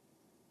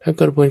ถ้า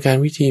กระบวนการ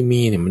วิธี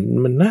มีเนี่ย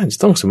มันน่าจะ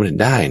ต้องสำเร็จ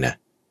ได้นะ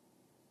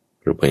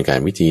กระบวนการ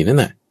วิธีนั่น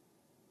น่ะ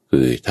คื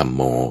อธัมโ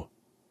ม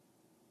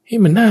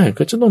มันน่า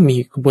ก็จะต้องมี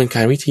กระบวนก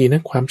ารวิธีน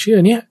ะความเชื่อ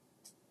เนี่ย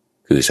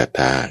คือศรัทธ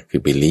าคื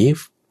อ belief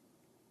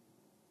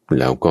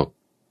แล้วก็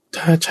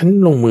ถ้าฉัน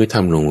ลงมือท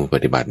ำลงมือป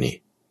ฏิบัตินี่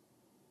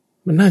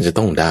มันน่าจะ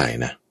ต้องได้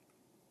นะ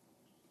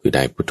คือไ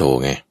ด้พุทโธ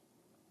ไง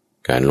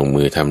การลง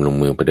มือทำลง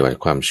มือปฏิบัติ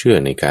ความเชื่อ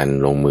ในการ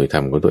ลงมือท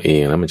ำของตัวเอ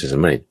งแล้วมันจะส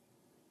ำเร็จ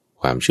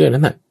ความเชื่อ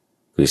นั้นน่ะ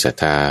คือศรัท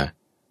ธา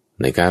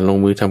ในการลง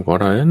มือทำของ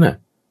เรานั้นน่ะ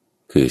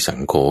คือสัง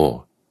โฆ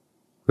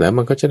แล้ว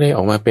มันก็จะได้อ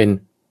อกมาเป็น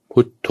พุ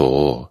ทโธ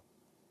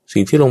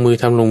สิ่งที่ลงมือ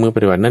ทำลงมือป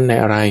ฏิบัตินั้นใน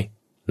อะไร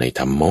ใน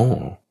ธัมโม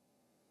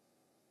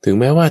ถึง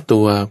แม้ว่าตั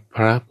วพ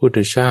ระพุทธ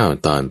เจ้า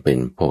ตอนเป็น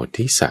โพ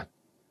ธิสัตว์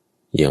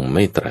ยังไ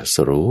ม่ตรัส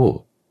รู้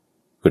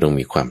ก็ต้อง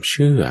มีความเ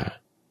ชื่อ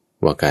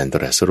ว่าการต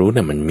รัสรู้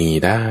นั้นมันมี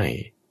ได้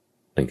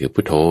นั่นคือ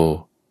พุทโธ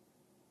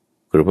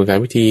กระบวนการ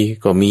วิธี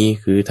ก็มี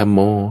คือธัมโม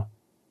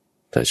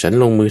แต่ฉัน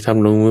ลงมือท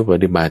ำลงมือป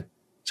ฏิบัติ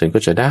ฉันก็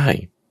จะได้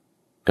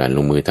การล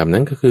งมือทำ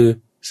นั้นก็คือ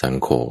สัง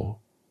โฆ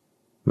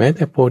แม้แ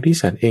ต่โพธิ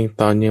สัตว์เอง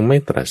ตอนยังไม่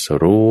ตรัส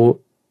รู้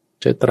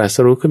จะตรัส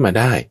รู้ขึ้นมา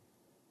ได้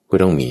ก็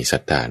ต้องมีศรั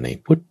ทธาใน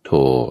พุทโธ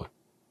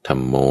ธัม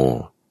โม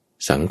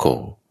สังโฆ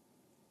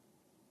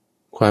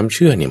ความเ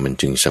ชื่อเนี่ยมัน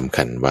จึงสำ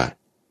คัญว่า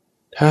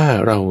ถ้า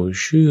เรา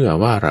เชื่อ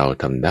ว่าเรา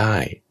ทำได้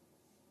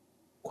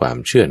ความ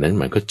เชื่อนั้น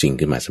มันก็จริง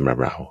ขึ้นมาสำหรับ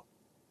เรา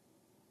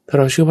ถ้า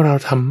เราเชื่อว่าเรา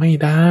ทำไม่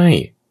ได้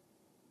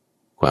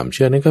ความเ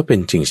ชื่อนั้นก็เป็น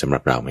จริงสำหรั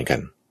บเราเหมือนกั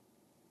น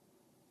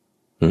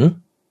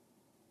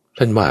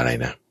ท่านว่าอะไร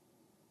นะ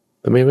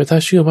แต่ไม่ว่าถ้า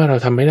เชื่อว่าเรา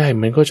ทำไม่ได้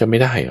มันก็จะไม่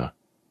ได้เหรอ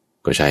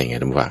ก็ใช่ไง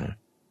ท่านฟัง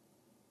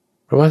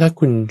เพราะว่าถ้า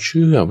คุณเ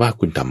ชื่อว่า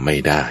คุณทำไม่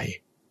ได้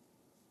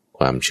ค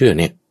วามเชื่อ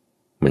เนี่ย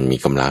มันมี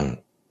กำลัง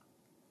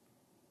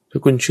ถ้า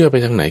คุณเชื่อไป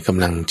ทางไหนก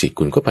ำลังจิต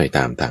คุณก็ไปต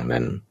ามทาง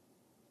นั้น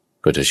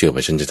ก็จะเชื่อว่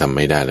าฉันจะทำไ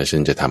ม่ได้แล้วฉั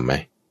นจะทำไหม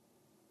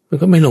มัน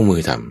ก็ไม่ลงมื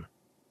อท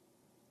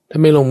ำถ้า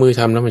ไม่ลงมือ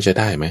ทำแล้วมันจะ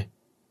ได้ไหม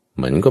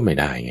มันก็ไม่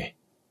ได้ไง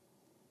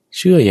เ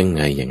ชื่อยังไ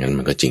งอย่างนั้น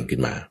มันก็จริงขึ้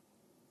นมา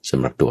ส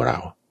ำหรับตัวเรา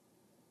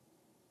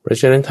เพราะ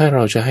ฉะนั้นถ้าเร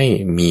าจะให้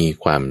มี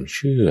ความเ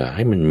ชื่อใ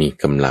ห้มันมี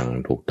กำลัง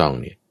ถูกต้อง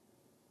เนี่ย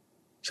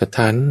ศรัทธ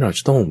านั้นเราจ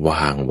ะต้องว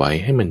างไว้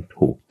ให้มัน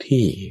ถูก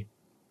ที่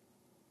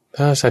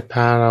ถ้าศรัทธ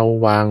าเรา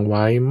วางไ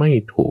ว้ไม่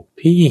ถูก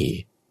ที่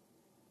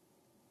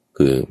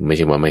คือไม่ใ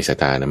ช่ว่าไม่ศรัท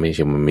ธานะไม่ใ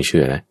ช่ว่าไม่เ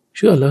ชื่อนะเ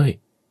ชื่อเลย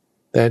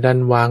แต่ดัน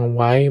วาง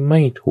ไว้ไ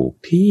ม่ถูก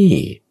ที่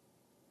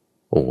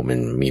โอ้มัน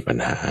มีปัญ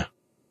หา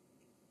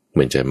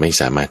มันจะไม่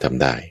สามารถท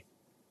ำได้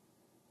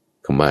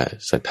คำว่า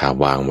ศรัทธา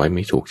วางไว้ไ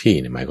ม่ถูกที่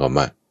หมายความ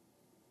ว่า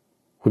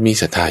คุณมี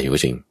ศรัทธาอยู่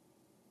จริง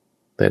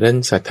แต่ดัน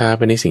ศรัทธาไ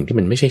ปในสิ่งที่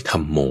มันไม่ใช่ธรร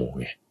มโม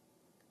ไง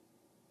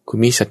คุณ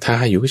มีศรัทธา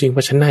อยู่ก็จริง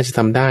ว่าฉันน่าจะท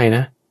ำได้น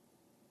ะ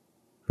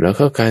แล้ว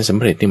ก็การสำ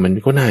เร็จเนี่ยมัน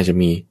ก็น่าจะ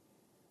มี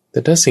แต่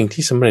ถ้าสิ่ง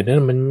ที่สำเร็จนั้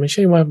นมันไม่ใ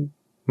ช่ว่า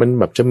มัน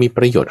แบบจะมีป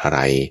ระโยชน์อะไร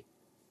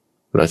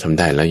เราทำ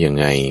ได้แล้วยัง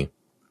ไง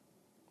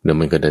แล้ว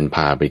มันก็เดินพ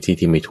าไป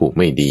ที่ไม่ถูก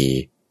ไม่ดี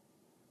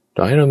ต่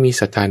อให้เรามี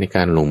ศรัทธาในก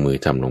ารลงมือ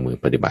ทำลงมือ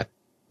ปฏิบัติ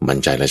มั่น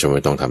ใจแล้วจะไ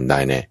ม่ต้องทำได้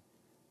แน่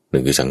หนึ่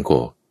งคือสังโฆ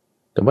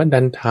แต่ว่าดั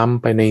นท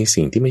ำไปใน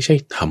สิ่งที่ไม่ใช่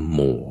ธรรมโม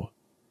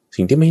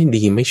สิ่งที่ไม่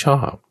ดีไม่ชอ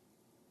บ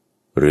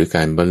หรือก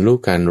ารบรรลุ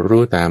การ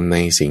รู้ตามใน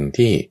สิ่ง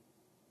ที่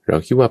เรา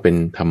คิดว่าเป็น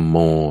ธรรมโม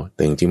แ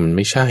ต่จริงๆมันไ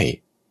ม่ใช่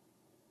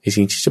ไอ้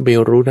สิ่งที่จะไป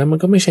รู้นั้นมัน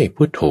ก็ไม่ใช่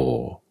พุทโธ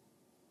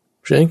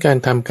เพราะฉะนั้นการ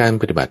ทำการ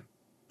ปฏิบัติ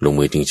ลง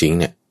มือจริงๆ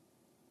เนี่ย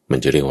มัน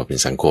จะเรียกว่าเป็น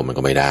สังโฆมัน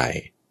ก็ไม่ได้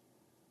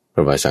เพร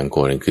าะว่าสังโฆ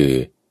นั่นคือ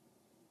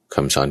ค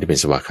ำสอนที่เป็น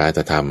สวากขาต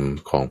ธรรม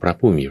ของพระ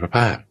ผู้มีพระภ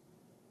าค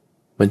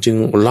มันจึง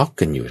ล็อก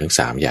กันอยู่ทั้ง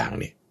3อย่าง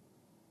นี่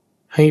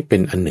ให้เป็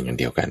นอันหนึ่งอัน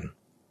เดียวกัน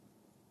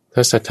ถ้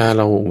าศรัทธาเ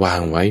ราวา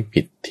งไว้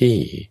ผิดที่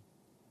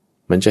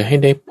มันจะให้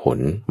ได้ผล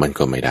มัน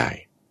ก็ไม่ได้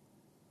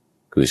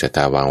คือศรัทธ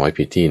าวางไว้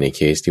ผิดที่ในเค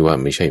สที่ว่า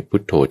ไม่ใช่พุ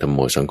ทโธธัมโม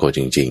สังโฆจ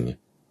ริง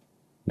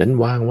ๆนั้น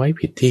วางไว้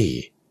ผิดที่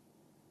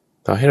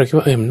ต่อให้เราคิด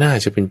ว่ามันน่า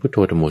จะเป็นพุทโธ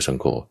ธัมโมสัง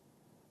โฆ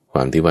คว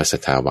ามที่ว่าศรั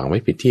ทธาวางไว้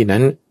ผิดที่นั้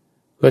น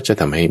ก็จะ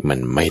ทำให้มัน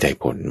ไม่ได้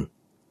ผล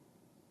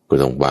ก็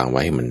ต้องวางไ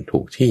ว้ให้มันถู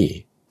กที่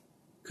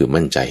คือ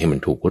มั่นใจให้มัน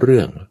ถูกเ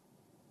รื่อง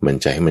มั่น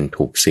ใจให้มัน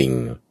ถูกสิ่ง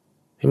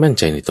ให้มั่น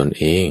ใจในตน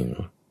เอง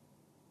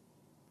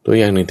ตัว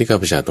อย่างหนึ่งที่ข้า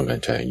พเจ้าต้องการ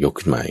จะยก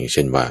ขึ้นมาอย่างเ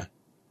ช่นว่า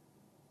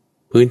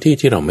พื้นที่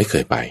ที่เราไม่เค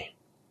ยไป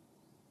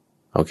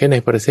เอาแค่ใน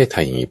ประเทศไท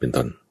ยอย่างนี้เป็น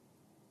ต้น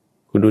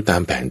คุณดูตา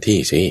มแผนที่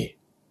สิ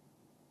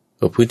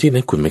พื้นที่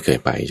นั้นคุณไม่เคย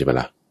ไปใช่ปะ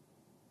ล่ะ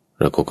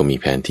เราก็มี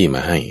แผนที่ม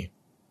าให้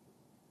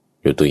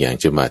ยกตัวอย่าง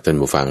จะมาท่าน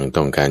ผู้ฟัง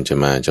ต้องการจะ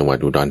มาจังหวัด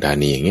อุดรธา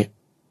นีอย่างเงี้ย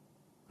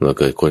เรา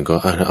เกิดคนก็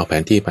เอาแผ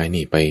นที่ไป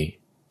นี่ไป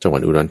จังหวั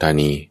ดอุดรธา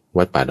นี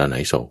วัดป่าดอนไห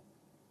โศก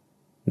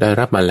ได้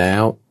รับมาแล้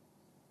ว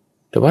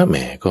แต่ว่าแหม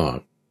ก็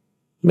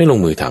ไม่ลง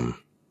มือท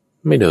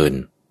ำไม่เดิน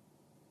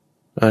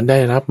ได้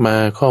รับมา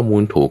ข้อมู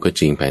ลถูกก็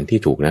จริงแผนที่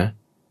ถูกนะ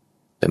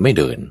แต่ไม่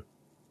เดิน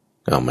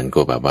มัน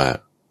ก็แบบว่า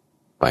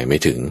ไปไม่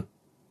ถึง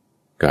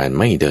การ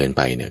ไม่เดินไ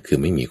ปเนี่ยคือ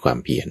ไม่มีความ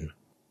เพียร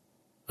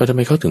ทำไ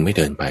มเขาถึงไม่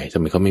เดินไปทำ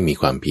ไมเขาไม่มี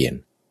ความเพียร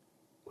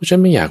เพราะฉัน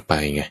ไม่อยากไป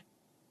ไง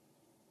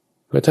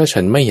เพราะถ้า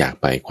ฉันไม่อยาก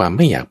ไปความไ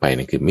ม่อยากไป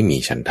นั่นคือไม่มี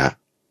ฉันทะ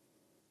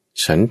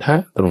ฉันทะ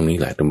ตรงนี้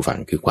แหละท่านผู้ฟัง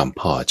คือความ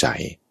พอใจ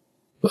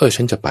ว่า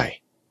ฉันจะไป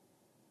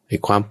ไอ้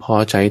ความพอ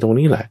ใจตรง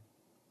นี้แหละ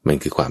มัน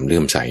คือความเลื่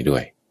อมใสด้ว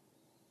ย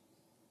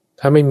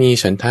ถ้าไม่มี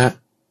ฉันทะ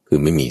คือ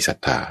ไม่มีศรัท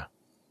ธา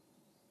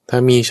ถ้า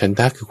มีฉัน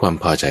ทะคือความ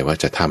พอใจว่า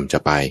จะทำจะ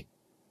ไป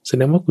แส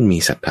ดงว่าคุณมี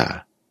ศรัทธา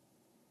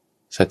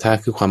ศรัทธา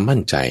คือความมั่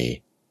นใจ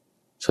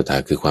ศรัทธา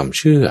คือความเ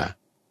ชื่อ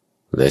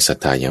และศรัท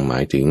ธายังหมา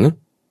ยถึง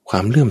ควา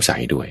มเลื่อมใส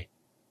ด้วย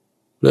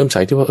เลื่อมใส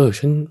ที่ว่า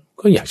ฉัน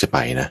ก็อยากจะไป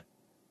นะ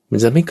มัน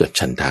จะไม่เกิด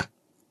ฉันทะ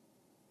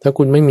ถ้า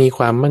คุณไม่มีค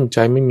วามมั่นใจ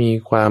ไม่มี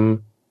ความ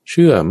เ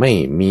ชื่อไม่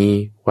มี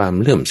ความ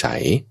เลื่อมใส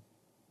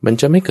มัน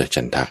จะไม่เกิด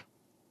ฉันทะ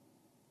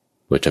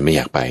ว่าจะไม่อ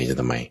ยากไปจะ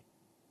ทำไม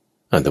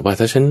แต่ว่า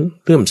ถ้าฉัน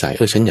เลื่อมใส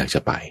ฉันอยากจ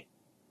ะไป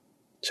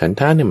ฉัน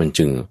ทะเนี่ยมัน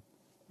จึง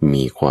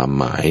มีความ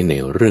หมายใน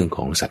เรื่องข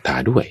องศรัทธา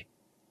ด้วย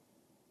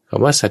ค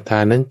ำว่าศรัทธา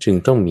นั้นจึง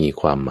ต้องมี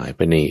ความหมายไป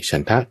ในฉั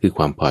นทะคือค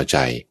วามพอใจ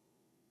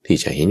ที่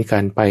จะเห็นกั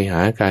นไปห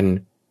ากัน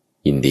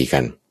ยินดีกั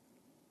น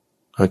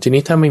ที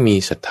นี้ถ้าไม่มี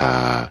ศรัทธา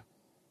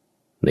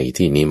ใน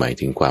ที่นี้หมาย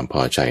ถึงความพ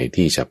อใจ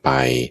ที่จะไป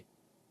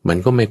มัน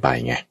ก็ไม่ไป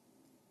ไง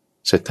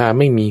ศรัทธา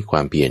ไม่มีคว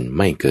ามเพียร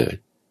ไม่เกิด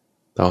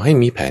ต่อให้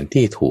มีแผน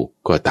ที่ถูก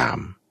ก็ตาม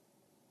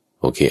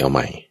โอเคเอาให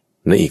ม่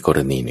ในอีกกร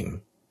ณีหนึ่ง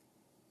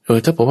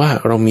ถ้าบอกว่า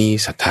เรามี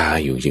ศรัทธา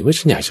อยู่จริงว่า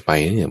ฉันอยากจะไป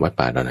เนี่ยวัด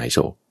ป่าดอนไหโศ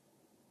ก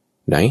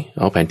ไหน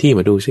เอาแผนที่ม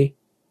าดูสิ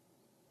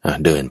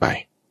เดินไป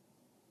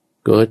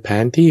เกิดแผ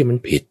นที่มัน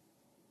ผิด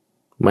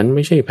มันไ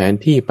ม่ใช่แผน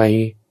ที่ไป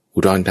อุ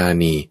ดรธา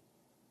นี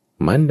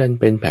มันดัน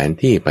เป็นแผน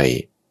ที่ไป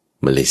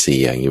มาเลเซี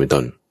ยอย่างนี้เป็น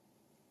ต้น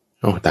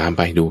ตามไ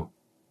ปดู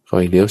คอ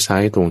ยเลี้ยวซ้า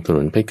ยตรงถน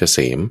นเพชรเกษ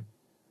ม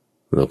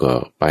แล้วก็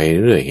ไป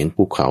เรื่อยเห็น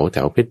ภูเขาแถ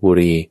วเพชรบุ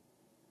รี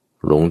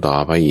ลงต่อ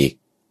ไปอีก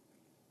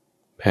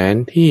แผน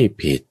ที่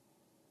ผิด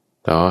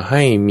ต่อใ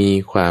ห้มี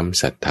ความ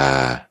ศรัทธา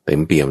เต็ม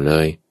เปี่ยมเล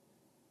ย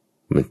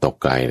มันตก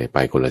ไกลเลยไป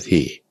คนละ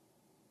ที่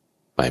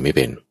ไปไม่เ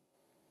ป็น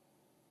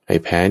ไอ้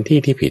แผนที่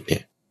ที่ผิดเนี่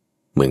ย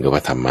เหมือนกับว่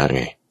าธรรมะ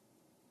ไง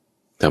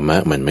ธรรมะ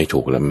มันไม่ถู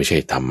กแล้วไม่ใช่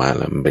ธรรมะแ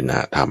ล้วมันเป็นอ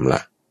าธรรมล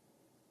ะ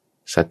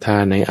ศรัทธา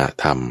ในอา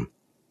ธรรม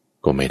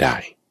ก็ไม่ได้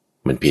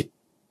มันผิด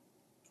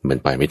มัน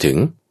ไปไม่ถึง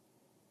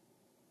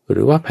ห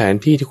รือว่าแผน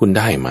ที่ที่คุณ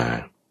ได้มา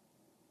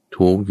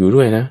ถูกอยู่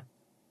ด้วยนะ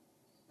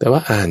แต่ว่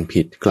าอ่าน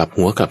ผิดกลับ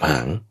หัวกลับหา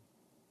ง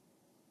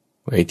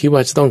ไอ้ที่ว่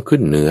าจะต้องขึ้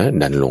นเหนือ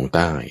ดันลงใ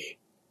ต้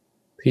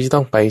ที่จะต้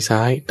องไปซ้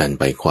ายดัน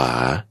ไปขวา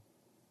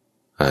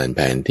อ่านแผ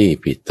นที่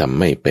ผิดทำ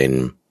ไม่เป็น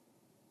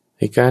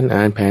การ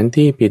อ่านแผน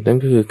ที่ผิดนั่น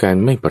ก็คือการ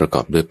ไม่ประก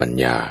อบด้วยปัญ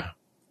ญา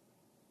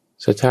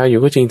ศรัทธาอยู่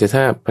ก็จริงแต่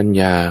ถ้าปัญ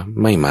ญา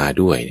ไม่มา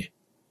ด้วย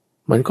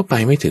มันก็ไป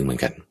ไม่ถึงเหมือ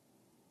นกัน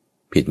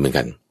ผิดเหมือน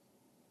กัน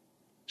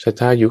ศรัท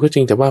ธาอยู่ก็จ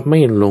ริงแต่ว่าไม่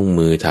ลง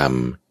มือท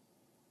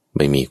ำไ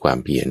ม่มีความ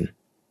เพียร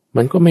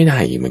มันก็ไม่ได้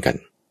อีกเหมือนกัน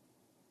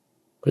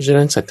เพราะฉะ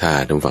นั้นศรัทธา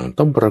ทุกฝั่ง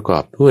ต้องประกอ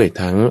บด้วย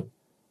ทั้ง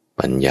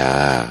ปัญญา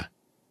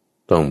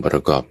ต้องปร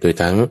ะกอบด้วย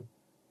ทั้ง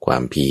ควา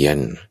มเพียร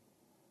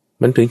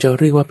มันถึงจะ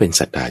เรียกว่าเป็น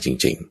ศรัทธาจ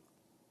ริง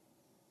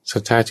ๆศรั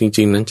ทธาจ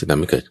ริงๆนั้นจะทำ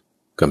ให้เกิด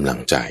กำลัง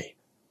ใจ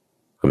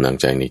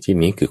ในที่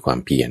นี้คือความ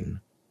เพียร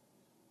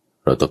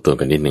เราทบทวน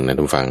กันนิดหนึ่งนะ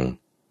ทุกฝั่ง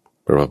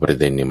เพราะว่าประ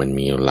เด็นเนี่ยมัน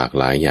มีหลาก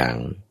หลายอย่าง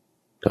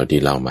เท่าที่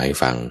เล่ามาให้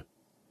ฟัง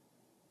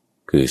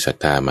คือศรัท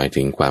ธาหมาย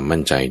ถึงความมั่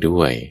นใจด้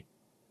วย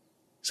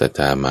ศรัทธ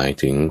าหมาย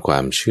ถึงควา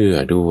มเชื่อ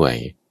ด้วย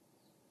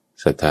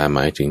ศรัทธาหม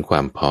ายถึงคว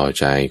ามพอ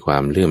ใจควา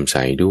มเลื่อมใส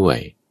ด้วย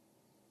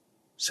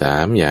สา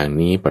มอย่าง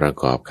นี้ประ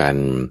กอบกัน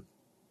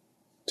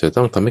จะ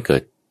ต้องทำให้เกิ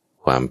ด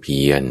ความเ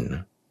พียร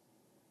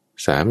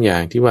สามอย่า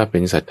งที่ว่าเป็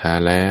นศรัทธา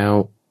แล้ว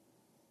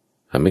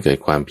ทำให้เกิด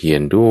ความเพีย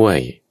รด้วย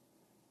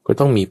ก็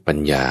ต้องมีปัญ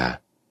ญา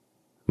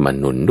มา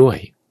หนุนด้วย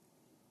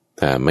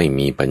ถ้าไม่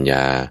มีปัญญ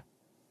า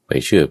ไป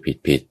เชื่อ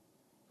ผิด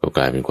ก็ก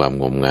ลายเป็นความ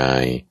งมงา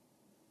ย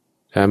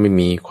ถ้าไม่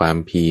มีความ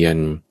เพียร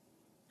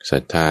ศรั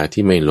ทธา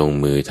ที่ไม่ลง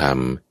มือท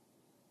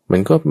ำมั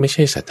นก็ไม่ใ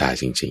ช่ศรัทธา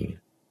จริง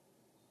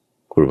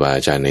ๆครูบาอ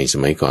าจารย์ในส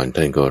มัยก่อน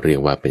ท่านก็เรียก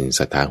ว่าเป็นศ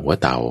รัทธาหัว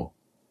เต่า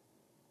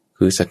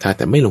คือศรัทธาแ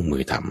ต่ไม่ลงมื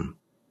อท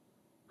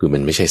ำคือมั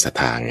นไม่ใช่ศรัท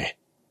ธาไง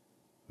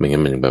ไม่งั้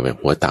นมันแบบ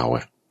หัวเต่าอ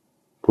ะ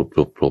โ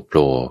ผ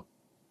ล่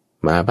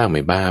มาบ้างไ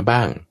ม่บ้าบ้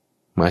าง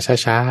มา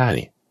ช้าๆ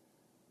นี่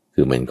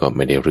คือมันก็ไ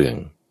ม่ได้เรื่อง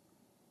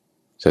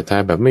ศรัทธา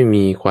แบบไม่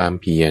มีความ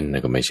เพียรนั่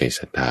นก็ไม่ใช่ศ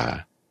รัทธา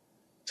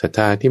ศรัทธ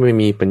าที่ไม่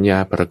มีปัญญา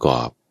ประกอ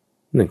บ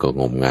นั่นก็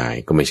งมงาย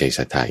ก็ไม่ใช่ศ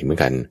รัทธาเหมือน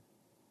กัน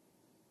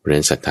เพราะฉะ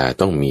นั้นศรัทธา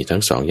ต้องมีทั้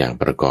งสองอย่าง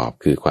ประกอบ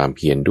คือความเ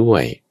พียรด้ว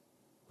ย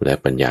และ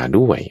ปัญญา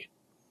ด้วย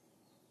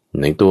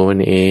ในตัวมั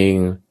นเอง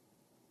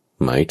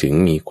หมายถึง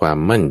มีความ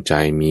มั่นใจ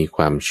มีค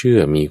วามเชื่อ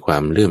มีควา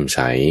มเลื่อมใส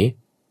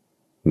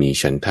มี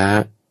ฉันทะ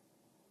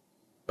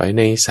ไปใ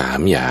นสาม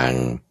อย่าง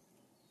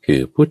คื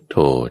อพุทโธ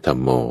ธัม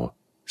โม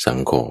สัง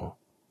โฆ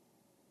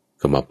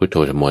คำว่าพุทโธ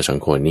ธัมโมสัง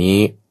โฆนี้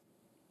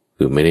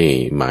คือไม่ได้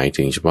หมาย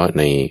ถึงเฉพาะ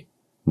ใน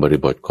บริ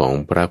บทของ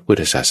พระพุท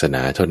ธศาสน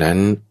าเท่านั้น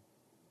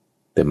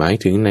แต่หมาย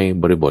ถึงใน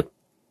บริบท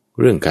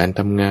เรื่องการ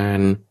ทำงาน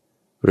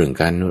เรื่อง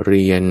การเ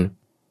รียน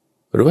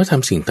หรือว่าท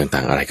ำสิ่งต่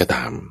างๆอะไรก็ต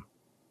าม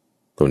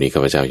ตรงนี้ข้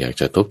าพเจ้าอยาก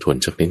จะทบทวน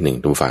สักนิดหนึ่ง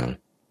ทุกฝั่ง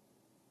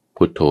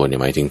พุทโธเนี่ย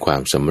หมายถึงควา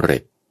มสำเร็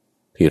จ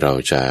ที่เรา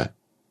จะ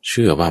เ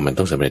ชื่อว่ามัน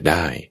ต้องสำเร็จไ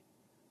ด้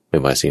ไม่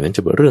ว่าสิ่งนั้นจ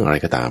ะเป็นเรื่องอะไร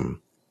ก็ตาม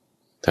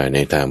แต่ใน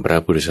ทางพระ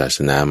พุทธศาส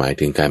นาหมาย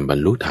ถึงการบรร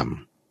ลุธรรม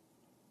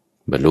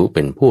บรรลุเ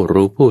ป็นผู้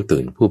รู้ผู้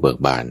ตื่นผู้เบิก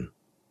บาน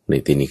ใน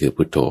ที่นี้คือ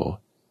พุทโธ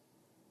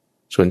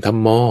ส่วนธัม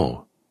โม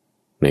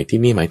ในที่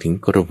นี้หมายถึง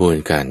กระบวน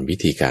การวิ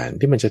ธีการ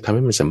ที่มันจะทำใ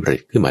ห้มันสำเร็จ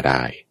ขึ้นมาไ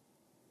ด้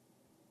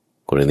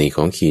กรณีข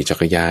องขี่จั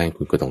กรยาน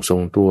คุณก็ต้องทร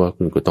งตัว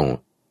คุณก็ต้อง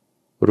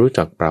รู้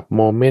จักปรับโ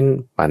มเมนต์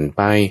ปั่นไ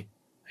ป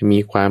ให้มี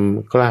ความ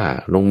กล้า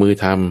ลงมือ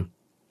ท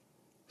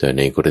ำแต่ใ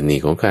นกรณี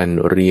ของการ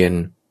เรียน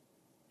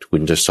คุ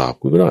ณจะสอบ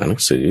คุณก็ต้องอ่านหนั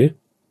งสือ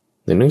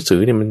ในหนังสือ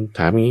เนี่ยมันถ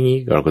ามอย่างนี้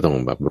เราก็ต้อง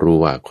แบบรู้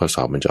ว่าข้อส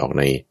อบมันจะออก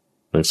ใน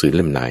หนังสือเ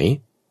ล่มไหน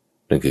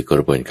นั่นคือกร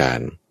ะบวนการ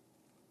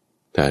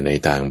แต่ใน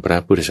ทางพระ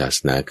พุทธศาส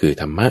นาคือ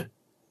ธรรมะ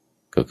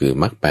ก็คือ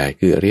มรรคแปด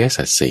คืออริย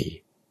สัจสี่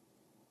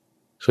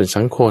ส่วน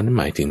สังโฆนั้น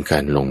หมายถึงกา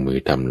รลงมือ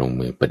ทำลง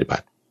มือปฏิบั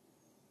ติ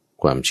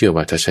ความเชื่อ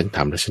ว่าถ้าฉันท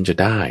ำแล้วฉันจะ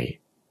ได้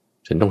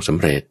ฉันต้องสำ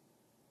เร็จ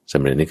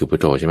นี่คือพุท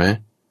โธใช่ไหม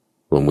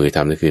ลงมือท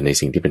ำนั่นคือใน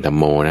สิ่งที่เป็นธัม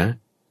โมนะ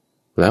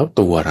แล้ว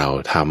ตัวเรา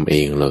ทำเอ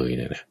งเลย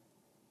นะ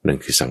นั่น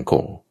คือสังโฆ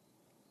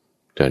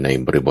แต่ใน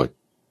บริบท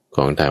ข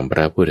องทางพร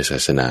ะพุทธศา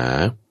สนา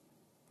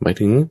หมาย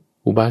ถึง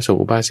อุบาสก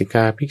อุบาสิก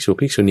าภิกษุ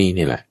ภิกษุณี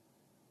นี่แหละ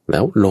แล้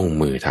วลง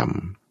มือท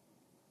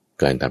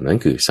ำการทำนั้น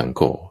คือสังโ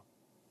ฆ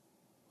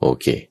โอ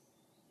เค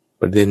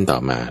ประเด็นต่อ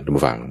มาดู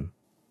ฟัง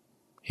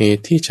เห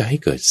ตุที่จะให้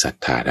เกิดศรัท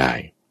ธาได้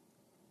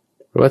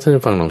เพราะว่าท่า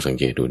นฟังลองสัง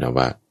เกตดูนะ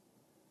ว่า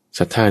ศ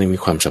รัทธานี่มี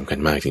ความสำคัญ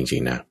มากจริ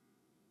งๆนะ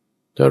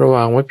ถ้าระ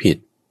วังไว้ผิด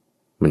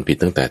มันผิด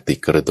ตั้งแต่ติด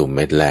กระดุมเ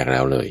ม็ดแรกแล้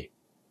วเลย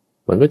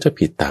มันก็จะ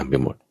ผิดตามไป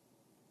หมด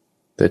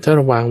แต่ถ้า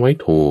ระวังไว้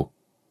ถูก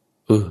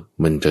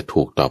มันจะ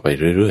ถูกต่อไป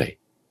เรื่อย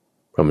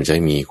ๆเพราะมันจะ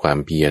มีความ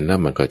เพียรแล้ว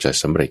มันก็จะ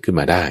สำเร็จขึ้น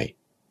มาได้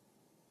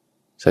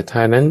ศรัทธ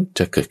านั้นจ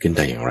ะเกิดขึ้นไ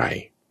ด้อย่างไร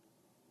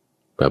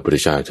พระพุทธ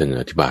เจ้าท่าน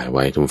อธิบายไ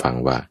ว้ทุกฟัง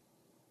ว่า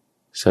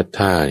ศรัทธ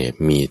าเนี่ย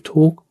มี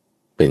ทุกข์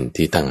เป็น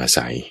ที่ตั้งอา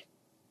ศัย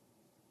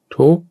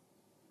ทุกข์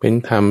เป็น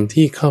ธรรม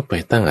ที่เข้าไป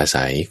ตั้งอา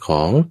ศัยข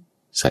อง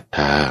ศรัทธ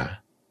า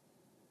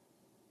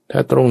ถ้า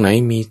ตรงไหน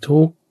มี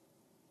ทุกข์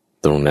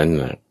ตรงนั้น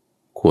นะ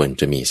ควร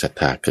จะมีศรัท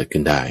ธาเกิด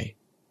ขึ้นได้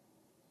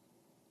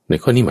ใน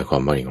ข้อนี้หมายควา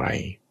มว่าอย่างไร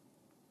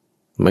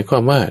หมายควา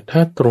มว่าถ้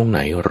าตรงไหน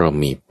เรา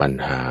มีปัญ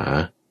หา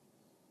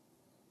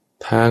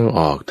ทางอ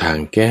อกทาง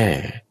แก้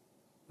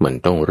มัน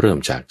ต้องเริ่ม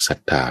จากศรัท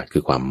ธาคื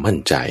อความมั่น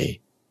ใจ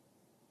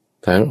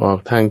ทางออก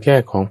ทางแก้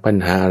ของปัญ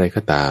หาอะไร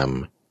ก็ตาม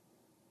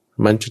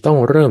มันจะต้อง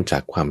เริ่มจา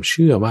กความเ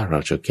ชื่อว่าเรา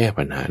จะแก้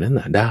ปัญหานั้น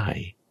ได้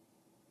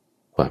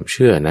ความเ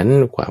ชื่อนั้น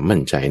ความมั่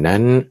นใจนั้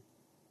น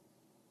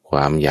คว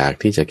ามอยาก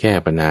ที่จะแก้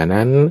ปัญหา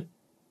นั้น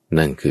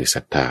นั่นคือศ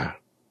รัทธา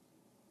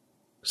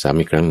ซ้ำ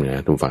อีกครั้งหนึ่งน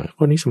ะทุกฝั่ง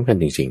ข้อนี้สำคัญ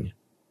จริง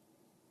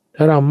ๆ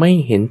ถ้าเราไม่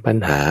เห็นปัญ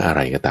หาอะไ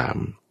รก็ตาม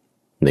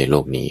ในโล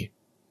กนี้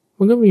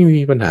มันก็ไม่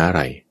มีปัญหาอะไ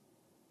ร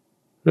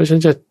แล้วฉัน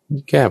จะ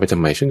แก้ไปทำ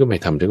ไมฉันก็ไม่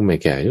ทำฉันก็ไม่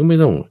แก้ฉันก็ไม่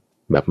ต้อง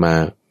แบบมา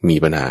มี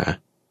ปัญหา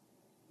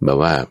แบบ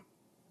ว่า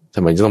ท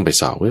ำไมจะต้องไป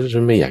สอบเพราะฉั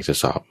นไม่อยากจะ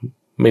สอบ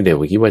ไม่เดี๋ยว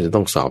คิดว่าจะต้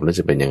องสอบแล้ว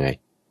จะเป็นยังไง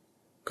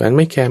การไ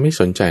ม่แคร์ไม่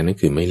สนใจนั่น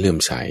คือไม่เลื่อม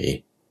ใส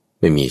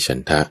ไม่มีฉัน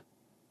ทะ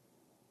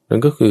นั่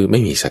นก็คือไม่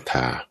มีศรัทธ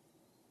า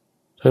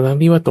ทั้ง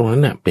ที่ว่าตรงนั้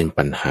นน่ะเป็น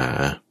ปัญหา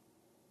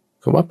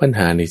คำว่าปัญห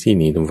าในที่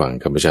นี้ทุกฝั่ง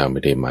ข้าพเจ้าไ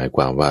ม่ได้หมายค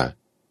วามว่า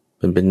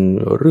มันเป็น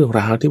เรื่อง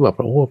ราวที่แบบ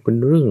โอ้เป็น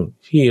เรื่อง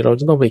ที่เรา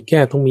จะต้องไปแก้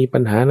ต้องมีปั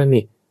ญหานั่น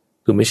นี่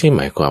คือไม่ใช่ห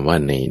มายความว่า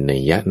ใน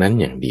ยะนั้น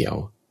อย่างเดียว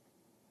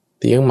แ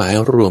ต่ยังหมาย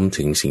รวม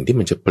ถึงสิ่งที่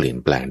มันจะเปลี่ยน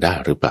แปลงได้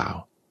หรือเปล่า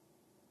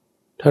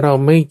ถ้าเรา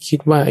ไม่คิด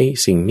ว่าไอ้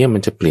สิ่งเนี้ยมั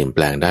นจะเปลี่ยนแป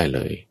ลงได้เล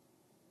ย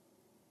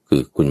คื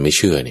อคุณไม่เ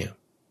ชื่อเนี่ย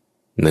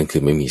นั่นคื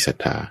อไม่มีศรัท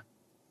ธา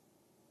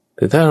แ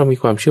ต่ถ้าเรามี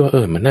ความเชื่อว่า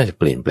มันน่าจะ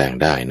เปลี่ยนแปลง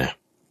ได้นะ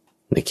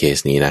ในเคส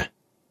นี้นะ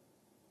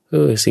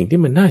สิ่งที่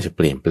มันน่าจะเ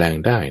ปลี่ยนแปลง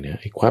ได้นะ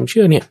ไอ้ความเ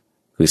ชื่อเนี่ย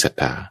คือศรัท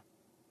ธา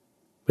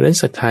เพราะฉะนั้น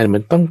ศรัทธามั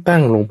นต้องตั้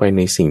งลงไปใ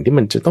นสิ่งที่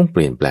มันจะต้องเป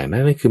ลี่ยนแปลงได้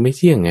นั่นคือไม่เ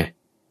ที่ยงไง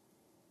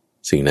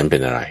สิ่งนั้นเป็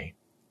นอะไร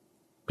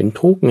เป็น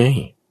ทุกข์ไง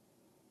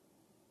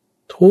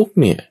ทุกข์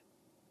เนี่ย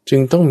จึ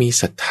งต้องมี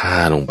ศรัทธา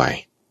ลงไป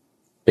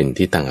เป็น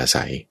ที่ตั้งอา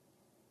ศัย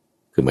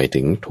คือหมาย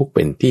ถึงทุกข์เ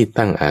ป็นที่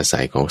ตั้งอาศั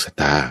ยของศรัท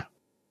ธา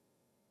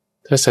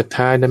ถ้าศรัทธ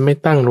านั้นไม่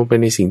ตั้งลงไป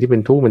ในสิ่งที่เป็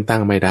นทุกข์มันตั้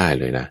งไม่ได้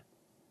เลยนะ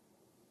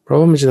เพราะ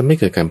ว่ามันจะทำให้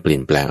เกิดการเปลี่ย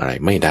นแปลงอะไร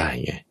ไม่ได้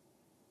ไง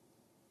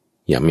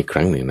ย้ำอีกค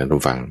รั้งหนึ่งนะทุ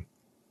กฟัง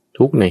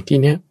ทุกข์ในที่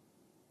เนี้ย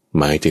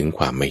หมายถึงค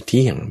วามไม่เ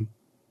ที่ยง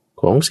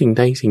ของสิ่งใ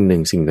ดสิ่งหนึ่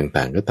งสิ่ง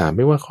ต่างๆก็ตามไ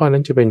ม่ว่าข้อนั้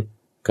นจะเป็น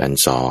การ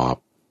สอบ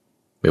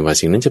ไม่ว่า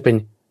สิ่งนั้นจะเป็น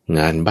ง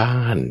านบ้า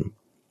น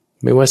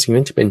ไม่ว่าสิ่ง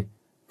นั้นจะเป็น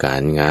กา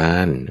รงา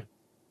น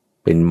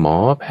เป็นหมอ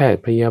แพท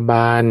ย์พยาบ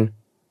าล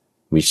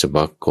วิศว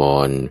ก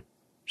ร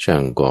ช่า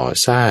งก่อ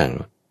สร้าง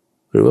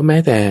หรือว่าแม้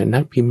แต่นั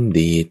กพิมพ์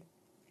ดีด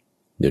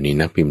เดี๋ยวนี้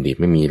นักพิมพ์ดีด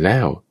ไม่มีแล้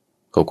ว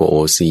เขาก็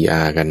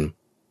OCR กัน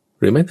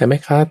หรือแม้แต่แม่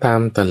ค้าตา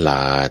มตล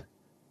าด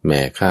แ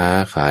ม่ค้า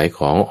ขายข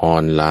องออ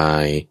นไล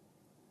น์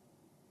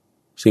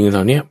สิ่งเห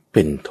ล่านี้เ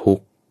ป็นทุก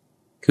ข์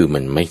คือมั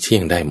นไม่เที่ย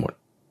งได้หมด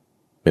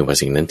ไม่ว่า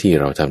สิ่งนั้นที่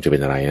เราทำจะเป็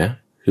นอะไรนะ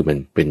คือมัน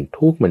เป็น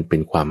ทุกข์มันเป็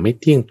นความไม่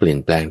เที่ยงเปลี่ยน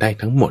แปลงได้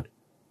ทั้งหมด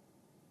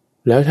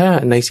แล้วถ้า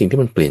ในสิ่งที่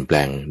มันเปลี่ยนแปล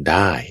งไ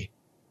ด้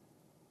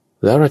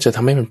แล้วเราจะท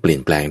ำให้มันเปลี่ย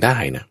นแปลงได้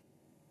นะ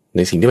ใน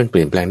สิ่งที่มันเป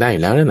ลี่ยนแปลงได้อ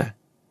ยู่แล้วนั่นน่ะ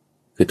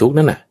คือทุกข์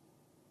นั่นน่ะ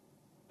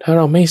ถ้าเ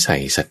ราไม่ใส่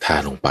ศรัทธา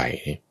ลงไป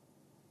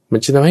มัน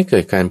จะทำให้เกิ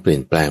ดการเปลี่ย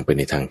นแปลงไปใ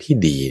นทางที่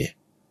ดีเนี่ย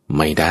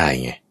ไม่ได้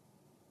ไง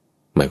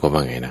หมายความว่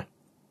าไงนะ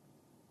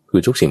คื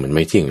อทุกสิ่งมันไ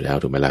ม่เที่ยงอยู่แล้ว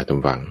ถูกไหมล่ะท่าน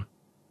ฟัง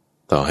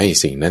ต่อให้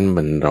สิ่งนั้น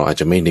เราอาจ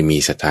จะไม่ได้มี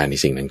ศรัทธาใน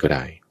สิ่งนั้นก็ไ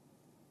ด้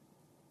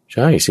ใ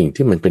ช่สิ่ง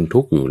ที่มันเป็นทุ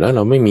กข์อยู่แล้วเร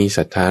าไม่มีศ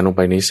รัทธาลงไ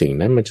ปในสิ่ง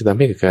นั้นมันจะทำใ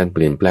ห้เกิดการเป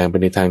ลี่ยนแปลงไป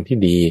ในทางที่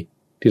ดี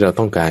ที่เรา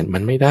ต้องการมั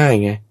นไม่ได้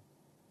ไง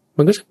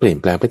มันก็จะเปลี่ยน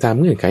แปลงไปตาม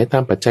เงื่อนไขตา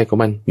มปัจจัยของ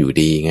มันอยู่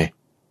ดีไง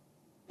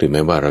ถึงแ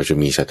ม้ว่าเราจะ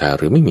มีศรัทธาห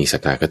รือไม่มีศรั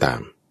ทธาก็ตาม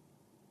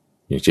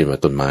อย่างเช่นว่า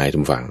ต้นไม้ทุ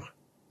กฝั่ง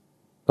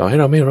ต่อให้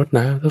เราไม่รด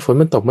นะถ้าฝน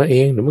มันตกมาเอ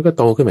งเดี๋ยวมันก็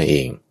โตขึ้นมาเอ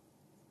ง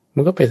มั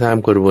นก็ไปตาม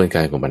กระบวนก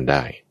ารของมันไ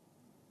ด้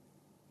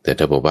แต่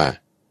ถ้าบอกว่า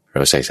เร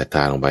าใส่ศรัทธ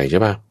าลงไปใช่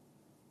ปะ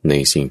ใน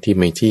สิ่งที่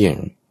ไม่เที่ยง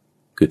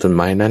คือต้นไ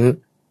ม้นั้น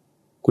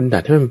คุณดั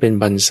ดให้มันเป็น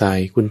บอนไซ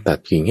คุณตัด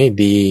กิ่งให้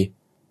ดี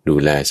ดู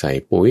แลใส่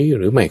ปุ๋ยห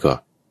รือไม่ก็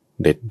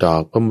เด็ดดอ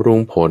กบำรุง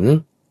ผล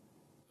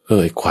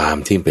ความ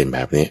ที่เป็นแบ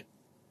บนี้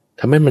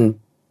ทำให้มัน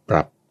ป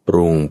รับป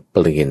รุงเป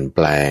ลี่ยนแป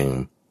ลง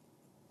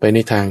ไปใน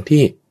ทาง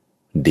ที่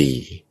ดี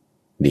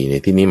ใน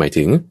ที่นี้หมาย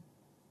ถึง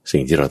สิ่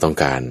งที่เราต้อง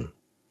การ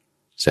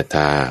ศรัทธ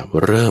า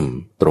เริ่ม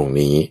ตรง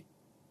นี้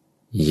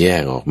แย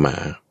กออกมา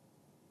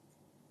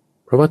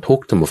เพราะว่าทุก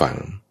ข์ท่านผู้ฟัง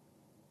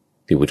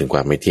ที่พูดถึงคว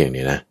ามไม่เที่ยงเ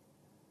นี่ยนะ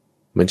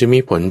มันจะมี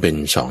ผลเป็น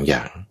สองอย่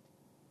าง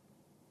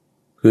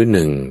คือห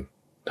นึ่ง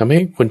ทำให้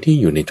คนที่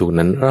อยู่ในทุกข์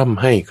นั้นร่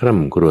ำให้คร่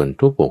ำครวญ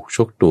ทุบอกช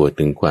กตัว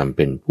ถึงความเ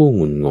ป็นผู้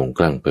งุนงงก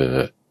ลางเปอ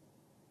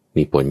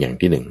นี่ผลอย่าง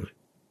ที่หนึ่ง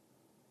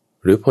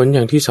หรือผลอ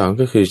ย่างที่สอง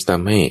ก็คือจะท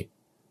ำให้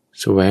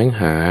แสวง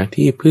หา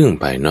ที่พึ่ง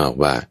ภายนอก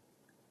ว่า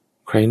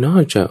ใครนอ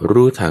กจะ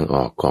รู้ทางอ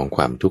อกของค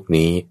วามทุกข์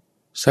นี้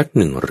สักห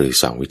นึ่งหรือ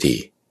สองวิธี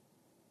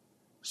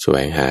แสว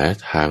งหา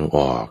ทางอ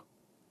อก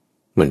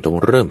มันต้อง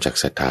เริ่มจาก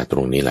ศรัทธาตร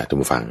งนี้แหละท่าน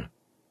ผู้ฟัง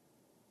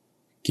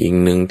กิ่ง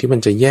หนึ่งที่มัน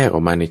จะแยกอ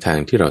อกมาในทาง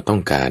ที่เราต้อ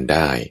งการไ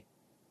ด้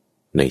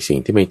ในสิ่ง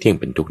ที่ไม่เที่ยง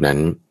เป็นทุกข์นั้น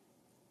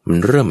มัน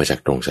เริ่มมาจาก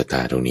ตรงศรัทธ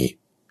าตรงนี้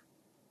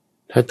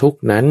ถ้าทุกข์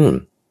นั้น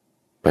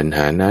ปัญห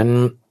านั้น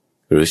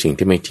หรือสิ่ง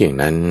ที่ไม่เที่ยง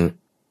นั้น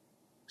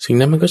สิ่ง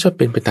นั้นมันก็จะเ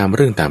ป็นไปตามเ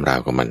รื่องตามราว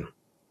ของมัน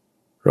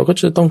เราก็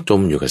จะต้องจ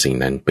มอยู่กับสิ่ง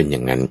นั้นเป็นอย่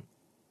างนั้น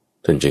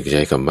ท่านจึงใ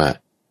ช้คำว่า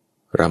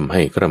ร่ำใ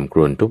ห้คร่ำคร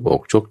วญทุบอ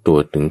กชกตัว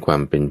ถึงควา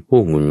มเป็นผู้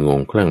งุนงง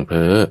คลั่งเ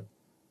พ้อ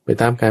ไป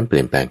ตามการเป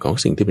ลี่ยนแปลงของ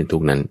สิ่งที่เป็นทุ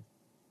กข์นั้น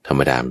ธรร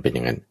มดามันเป็นอ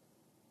ย่างนั้น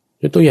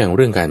ยกตัวอย่างเ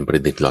รื่องการปร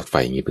ะดิษฐ์หลอดไฟ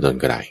อย่างนี้เป็นต้น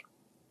ก็ได้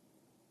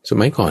ส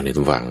มัยก่อนใน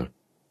ทุกฝั่ง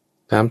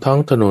ตามท้อง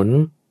ถนน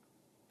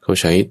เขา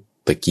ใช้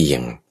ตะเกีย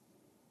ง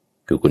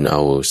คือคุณเอ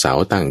าเสา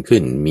ตั้งขึ้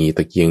นมีต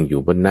ะเกียงอยู่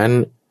บนนั้น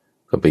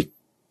ก็ไป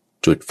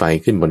จุดไฟ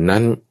ขึ้นบน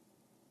นั้น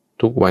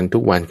ทุกวัน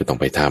ก็ต้อง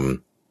ไปท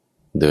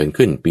ำเดิน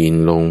ขึ้นปีน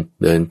ลง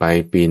เดินไป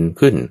ปีน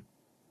ขึ้น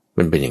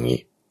มันเป็นอย่างนี้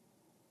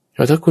แ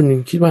ล้วถ้าคุณ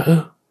คิดว่า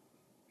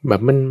แบ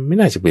บมันไม่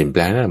น่าจะเปลี่ยนแป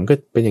ลงนะมันก็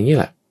เป็นอย่างนี้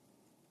แหละ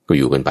ก็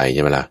อยู่กันไปใ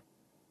ช่ไหมล่ะ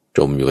จ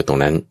มอยู่กับตรง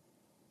นั้น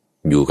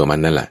อยู่กับมัน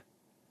นั่นแหละ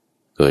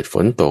เกิดฝ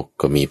นตก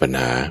ก็มีปัญห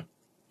า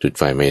จุดไ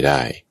ฟไม่ได้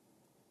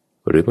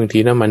หรือบาง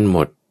ทีน้ำมันหม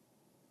ด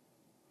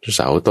เ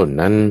สาต้น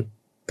นั้น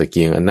ตะเ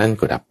กียงอันนั้น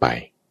ก็ดับไป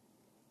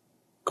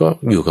ก็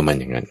อยู่กับมัน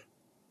อย่างนั้น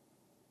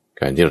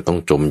การที่เราต้อง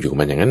จมอยู่กับ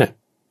มันอย่างนั้นน่ะ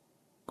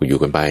ก็อยู่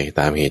กันไป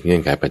ตามเหตุเงื่อ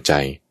นไขปัจจั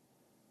ย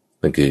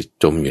นั่นคือ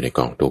จมอยู่ในก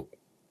องทุกข์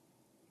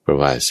เพราะ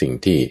ว่าสิ่ง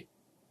ที่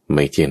ไ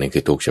ม่เที่ยงนั่นคื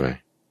อทุกข์ใช่ไหม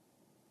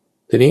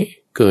ทีนี้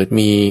เกิด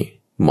มี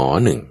หมอ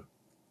หนึ่ง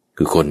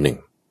คือคนหนึ่ง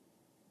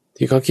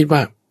ที่เขาคิดว่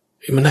า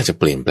มันน่าจะ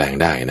เปลี่ยนแปลง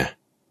ได้นะ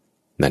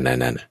นั่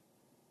น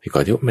ไอ้ก่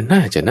อนที่ว่ามันน่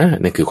าจะ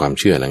นั่นคือความ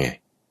เชื่อแล้วไง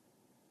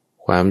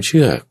ความเ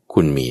ชื่อ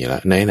คุณมีละ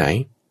ไหน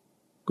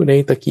ก็ใน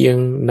ตะเกียง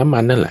น้ำมั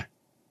นนั่นแหละ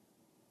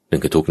นั่น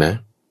คือทุกข์นะ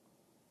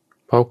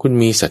พอคุณ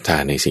มีศรัทธา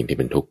ในสิ่งที่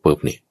เป็นทุกข์ปุ๊บ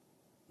เนี่ย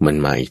มัน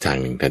มาอีกทาง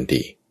หนึ่งทัน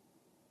ที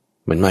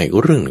มันมาอีก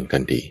เรื่องหนึ่งทั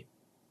นที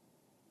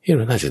เ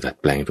ราน่าจะดัด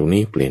แปลงตรง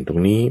นี้เปลี่ยนตร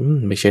งนี้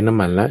ไม่ใช้น้ำ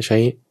มันละใช้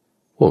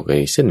พวกไอ้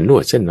เส้นลว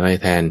ดเส้นอะไร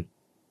แทน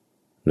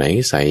ไหน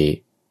ใส่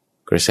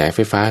กระแสไฟ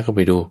ฟ้าเข้าไป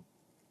ดู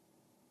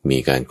มี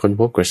การค้น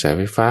พบกระแสไ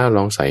ฟฟ้าล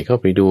องใส่เข้า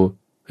ไปดู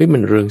มั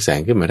นเรืองแส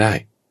งขึ้นมาได้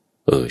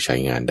ใช้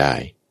งานได้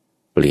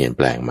เปลี่ยนแ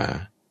ปลงมา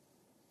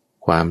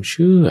ความเ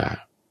ชื่อ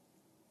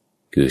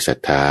คือศรัท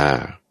ธา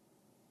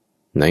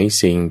ใน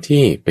สิ่ง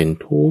ที่เป็น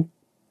ทุกข์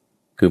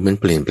คือมัน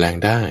เปลี่ยนแปลง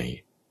ได้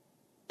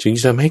จึงจ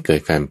ะทำให้เกิ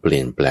ดการเปลี่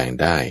ยนแปลง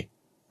ได้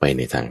ไปใ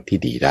นทางที่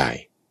ดีได้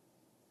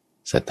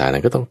ศรัทธานั้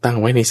นก็ต้องตั้ง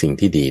ไว้ในสิ่ง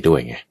ที่ดีด้วย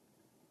ไง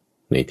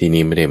ในที่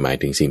นี้ไม่ได้หมาย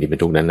ถึงสิ่งที่เป็น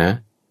ทุกข์นั้นนะ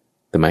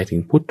แต่หมายถึง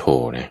พุทโธ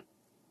นะ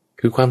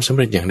คือความสำ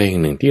เร็จอย่างใดอย่า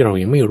งหนึ่งที่เรา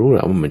ยังไม่รู้หร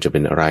อกว่ามันจะเป็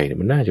นอะไร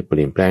มันน่าจะเป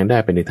ลี่ยนแปลงได้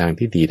ไปในทาง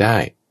ที่ดีได้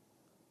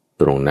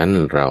ตรงนั้น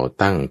เรา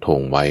ตั้งธง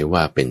ไว้ว่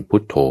าเป็นพุ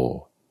ทโธ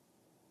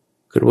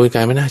กระบวนก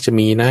ารไม่น่าจะ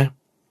มีนะ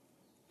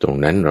ตรง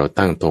นั้นเรา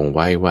ตั้งธงไ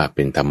ว้ว่าเ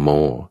ป็นธัมโม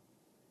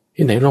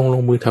ที่ไหนลง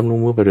มือทำลง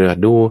มือปฏิบั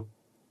ติดู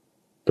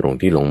ตรง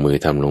ที่ลงมือ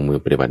ทำลงมือ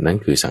ปฏิบัตินั้น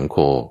คือสังโฆ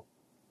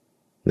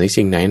ใน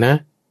สิ่งไหนนะ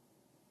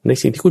ใน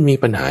สิ่งที่คุณมี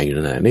ปัญหาอยู่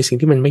นั่นแหละในสิ่ง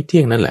ที่มันไม่เที่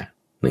ยงนั่นแหละ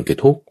นั่นคือ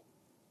ทุกข์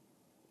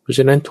เพราะฉ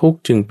ะนั้นทุกข์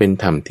จึงเป็น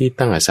ธรรมที่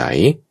ตั้งอาศัย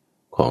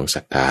ของศ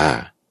รัทธา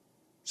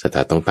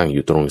ต้องตั้งอ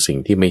ยู่ตรงสิ่ง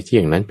ที่ไม่เที่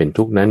ยงนั้นเป็น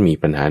ทุกข์นั้นมี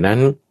ปัญหานั้น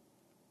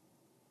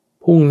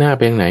พุ่งหน้าไ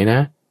ปทางไหนนะ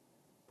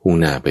พุ่ง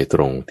หน้าไปต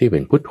รงที่เป็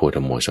นพุทโธ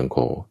ธัมโมสังโฆ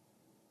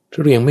ถ้า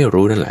เรายังไม่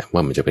รู้นั่นแหละว่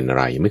ามันจะเป็นอะ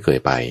ไรไม่เคย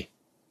ไป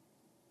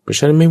เพราะฉ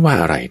ะนั้นไม่ว่า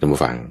อะไรท่านผู้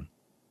ฟัง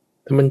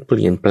ถ้ามันเป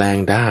ลี่ยนแปลง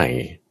ได้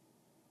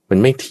มัน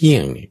ไม่เที่ย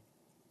งนี่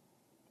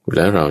แ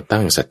ล้วเรา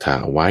ตั้งศรัทธา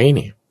ไว้เ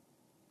นี่ย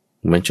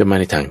มันจะมา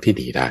ในทางที่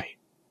ดีได้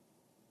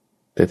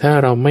แต่ถ้า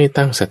เราไม่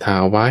ตั้งศรัทธา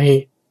ไว้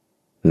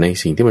ใน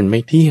สิ่งที่มันไ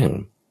ม่เที่ยง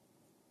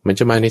มัน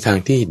จะมาในทาง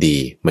ที่ดี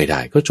ไม่ได้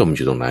ก็จมอ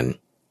ยู่ตรงนั้น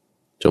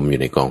จมอยู่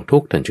ในกองทุ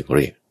กข์ท่านจึงเ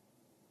รียก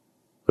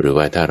หรือ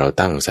ว่าถ้าเรา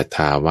ตั้งศรัทธ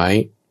าไว้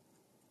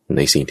ใน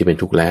สิ่งที่เป็น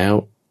ทุกข์แล้ว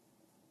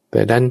แ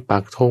ต่ดันปั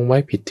กธงไว้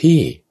ผิดที่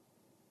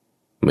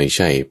ไม่ใ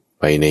ช่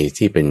ไปใน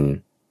ที่เป็น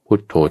พุท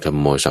โธธัม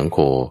โมสังโฆ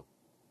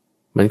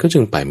มันก็จึ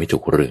งไปไม่ถู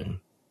กเรื่อง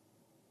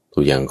ตั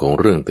วอย่างของ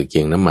เรื่องตะเกี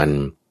ยงน้ำมัน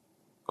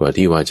กว่า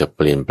ที่ว่าจะเ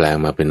ปลี่ยนแปลง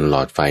มาเป็นหล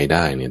อดไฟไ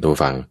ด้เนี่ยตัว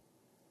ฟัง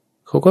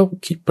เขาก็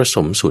คิดผส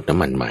มสูตรน้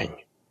ำมันใหม่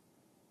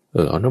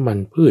เอาน้ำมัน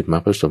พืชมา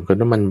ผสมกับ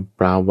น้ำมัน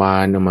ปลาวา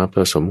ฬเอามาผ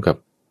สมกับ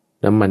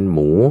น้ำมันห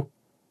มู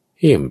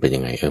มันเป็น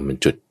ยังไงมัน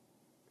จุด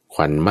ค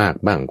วันมาก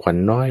บ้างควัน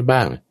น้อยบ้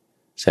าง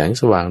แสง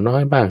สว่างน้อ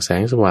ยบ้างแส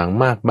งสว่าง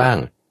มากบ้าง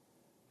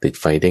ติด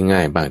ไฟได้ง่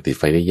ายบ้างติด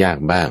ไฟได้ยาก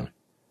บ้าง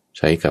ใ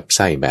ช้กับไ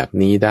ส้แบบ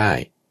นี้ได้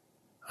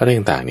อะไร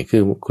ต่างๆนี่คื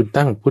อคุณ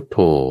ตั้งพุทโธ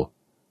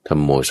ธัม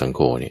โมสังโฆ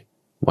เนี่ย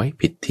ไว้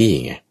ผิดที่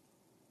ไง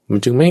มัน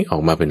จึงไม่ออ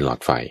กมาเป็นหลอด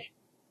ไฟ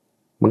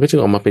มันก็จึง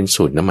ออกมาเป็น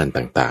สูตรน้ำมัน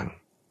ต่าง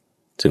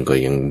ๆซึ่งก็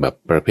ยังแบบ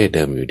ประเภทเ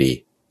ดิมอยู่ดี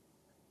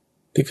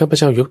ที่ข้าพเ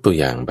จ้ายกตัว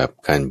อย่างแบบ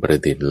การประ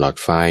ดิษฐ์หลอด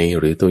ไฟ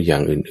หรือตัวอย่า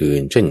งอื่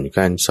นๆเช่นก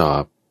ารสอ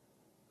บ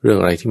เรื่อง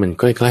อะไรที่มัน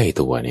ใกล้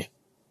ๆตัวเนี่ย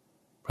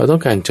เราต้อ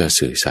งการจะ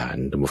สื่อสาร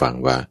ท่านผู้ฟัง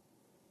ว่า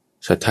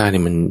ศรัทธาเนี่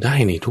ยมันได้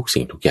ในทุก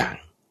สิ่งทุกอย่าง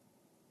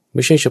ไ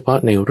ม่ใช่เฉพาะ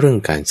ในเรื่อง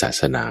การศา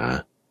สนา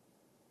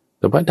แ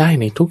ต่ว่าได้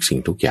ในทุกสิ่ง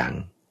ทุกอย่าง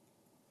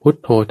พุท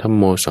โธธัม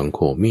โมสังโฆ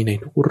มีใน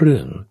ทุกเรื่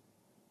อง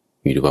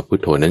อยู่ที่ว่าพุท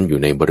โธนั้นอยู่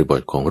ในบริบ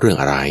ทของเรื่อง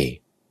อะไร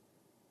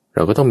เร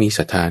าก็ต้องมีศ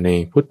รัทธาใน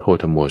พุทโธ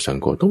ธัมโมสัง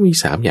โฆต้องมี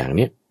3อย่างเ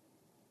นี้ย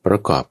ประ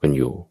กอบกันอ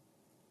ยู่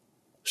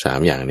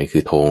3อย่างนี้คื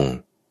อธง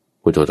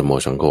พุทโธธัมโม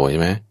สังโฆใช่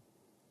ไหม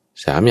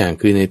3อย่าง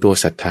คือในตัว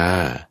ศรัทธา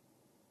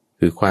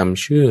คือความ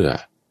เชื่อ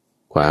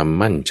ความ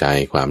มั่นใจ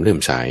ความเลื่อม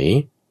ใส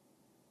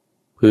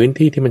พื้น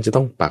ที่ที่มันจะ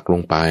ต้องปักล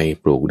งไป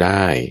ปลูกไ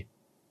ด้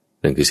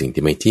นั่นคือสิ่ง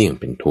ที่ไม่เที่ยง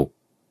เป็นทุกข์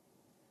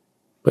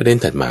ประเด็น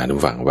ถัดมาดู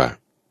ฟังว่า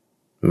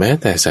แม้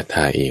แต่ศรัทธ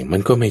าเองมั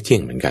นก็ไม่เที่ย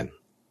งเหมือนกัน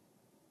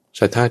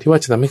ศรัทธาที่ว่า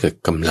จะทำให้เกิด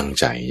กำลัง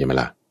ใจใช่ไหม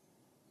ล่ะ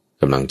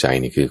กำลังใจ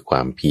นี่คือคว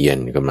ามเพียร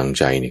กำลัง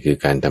ใจนี่คือ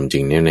การทำจริ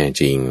งแน่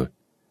จริง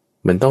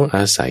มันต้องอ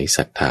าศัยศ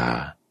รัทธา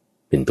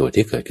เป็นตัว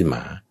ที่เกิดขึ้นม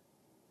า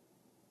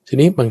ที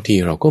นี้บางที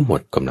เราก็หม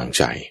ดกำลัง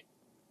ใจ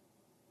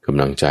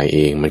เอ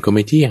งมันก็ไ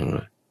ม่เที่ยง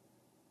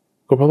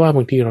ก็เพราะว่าบ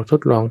างทีเราท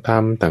ดลองท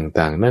ำ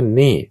ต่างๆนั่น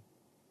นี่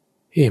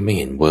ไม่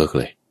เห็นเวิร์ก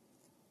เลย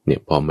เนี่ย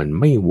พอมัน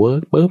ไม่เวิร์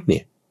กปุ๊บเนี่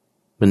ย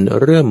มัน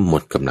เริ่มหม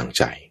ดกำลัง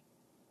ใจ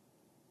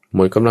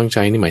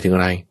นี่หมายถึงอ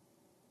ะไร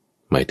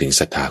หมายถึง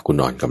ศรัทธาคุณ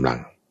อ่อนกำลัง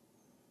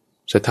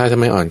ศรัทธาทำ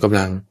ไมอ่อนกำ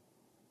ลัง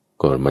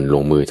ก็มันล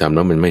งมือทำแ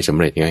ล้วมันไม่สำ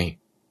เร็จไง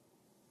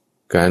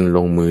การล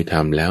งมือท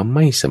ำแล้วไ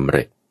ม่สำเ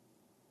ร็จ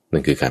นั่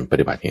นคือการป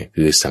ฏิบัติเนี่ย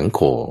คือสังโฆ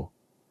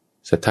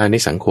ศรัทธาใน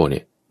สังโฆเ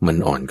นี่ยมัน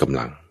อ่อนกำ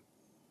ลัง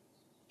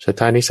ศรัท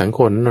ธาในสังโฆ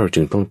นั้นเรา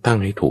จึงต้องตั้ง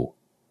ให้ถูก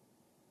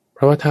เพ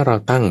ราะว่าถ้าเรา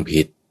ตั้ง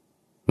ผิด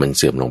มันเ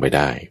สื่อมลงไปไ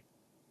ด้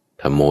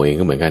ธรรมโมเอง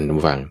ก็เหมือนกันทุ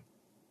กฟัง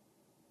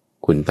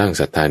คุณตั้ง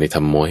ศรัทธาในธ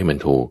รรมโมให้มัน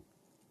ถูก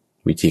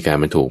วิธีการ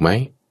มันถูกไหม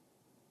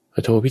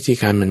โทษวิธี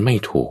การมันไม่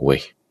ถูกเว้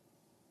ย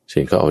เ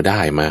ช่นก็เอาได้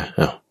มา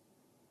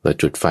เรา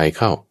จุดไฟเ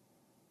ข้า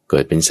เกิ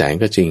ดเป็นแสง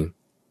ก็จริง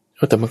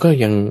แต่มันก็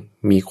ยัง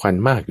มีควัน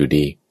มากอยู่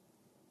ดี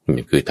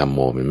นี่คือธรรมโม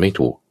มันไม่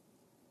ถูก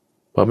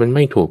พอมันไ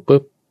ม่ถูก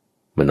ปุ๊บ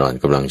มันอ่อน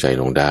กำลังใจ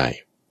ลงได้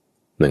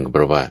หนึ่งเพ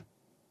ราะว่า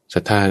ศรั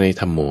ทธาใน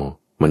ธรรมโม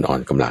มันอ่อ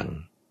นกำลัง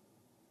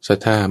ศรัท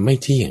ธาไม่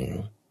เที่ยง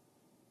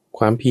ค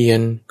วามเพียร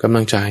กำ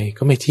ลังใจ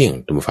ก็ไม่เที่ยง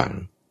ทุกฝั่ง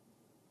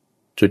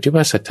จุดที่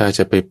ว่าศรัทธาจ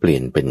ะไปเปลี่ย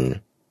นเป็น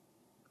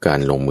การ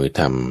ลงมือ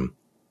ท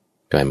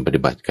ำการปฏิ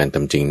บัติการท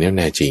ำจริงแ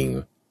น่จริง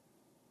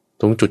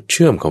ตรงจุดเ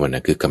ชื่อมของมันน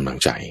ะคือกำลัง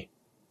ใจ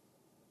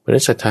เพราะฉะ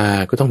นั้นศรัทธา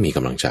ก็ต้องมีก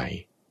ำลังใจ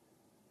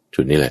จุ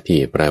ดนี้แหละที่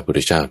พระพุทธ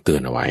เจ้าเตือ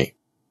นเอาไว้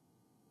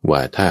ว่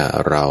าถ้า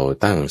เรา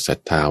ตั้งศรัท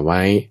ธาไ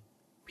ว้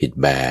ผิด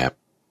แบบ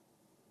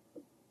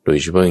โดย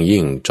เฉพาะ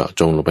ยิ่งเจาะ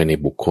จงลงไปใน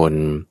บุคคล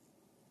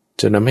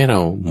จะทำให้เรา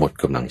หมด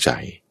กำลังใจ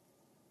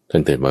ท่า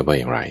นเตือนไว้ว่า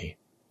อย่างไร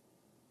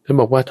ท่าน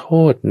บอกว่าโท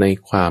ษใน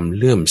ความ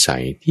เลื่อมใส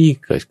ที่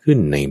เกิดขึ้น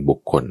ในบุค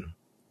คล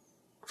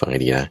ฟังให้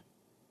ดีนะ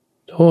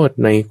โทษ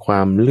ในคว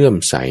ามเลื่อม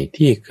ใส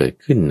ที่เกิด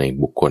ขึ้นใน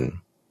บุคคล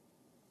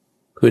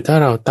คือถ้า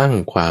เราตั้ง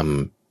ความ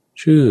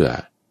เชื่อ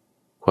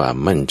ความ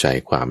มั่นใจ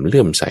ความเ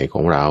ลื่อมใสข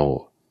องเรา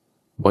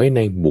ไว้ใน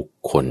บุค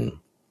คล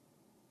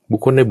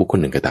ในบุคคล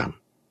หนึ่งก็ตาม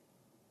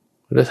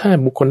แล้วถ้า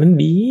บุคคลนั้น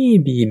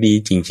ดี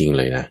จริงๆ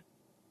เลยนะ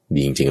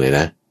ดีจริงๆเลยน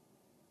ะ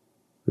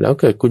แล้ว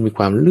เกิดคุณมีค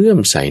วามเลื่อม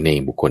ใสใน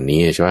บุคคลนี้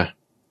ใช่ปะ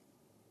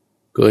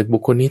เกิดบุ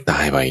คคลนี้ตา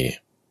ยไปเนี่ย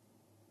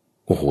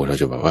โอ้โหเรา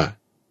จะแบบว่า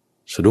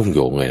สะดุ้งโย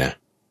งเลยนะ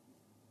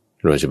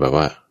เราจะแบบ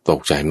ว่าตก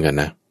ใจเหมือนกัน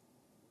นะ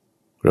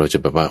เราจะ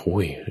แบบว่าโอ้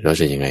ยเรา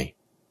จะยังไง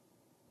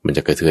มันจ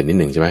ะกระเทือนนิด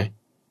หนึ่งใช่ไหม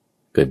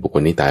เกิดบุคค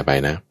ลนี้ตายไป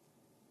นะ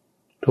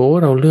โธ่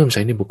เราเลื่อมใส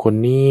ในบุคคล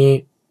นี้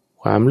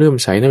ความเลื่อม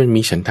ใสนั้นมัน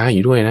มีฉันทะอ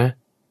ยู่ด้วยนะ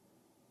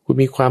คุณ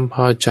มีความพ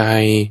อใจ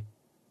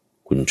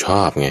คุณช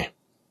อบไง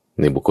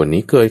ในบุคคล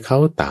นี้เกิดเขา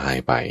ตาย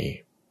ไป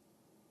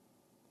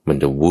มัน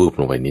จะวูบ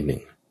ลงไปนิดหนึ่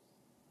ง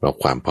เพราะ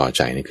ความพอใ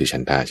จนี่คือฉั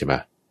นทะใช่ปะ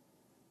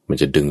มัน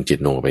จะดึงจิต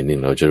ลงไปนิด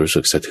เราจะรู้สึ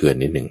กสะเทือน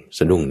นิดหนึ่งส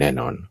ะดุ้งแน่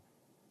นอน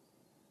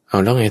เอา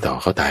แล้วไงต่อ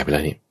เขาตายไปแล้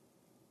วนี่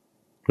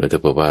เราจะ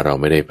บอกว่าเรา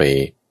ไม่ได้ไป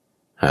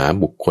หา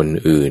บุคคล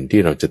อื่น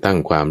ที่เราจะตั้ง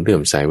ความเลื่อ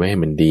มใสไว้ให้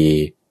มันดี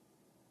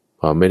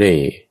พอไม่ได้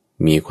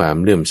มีความ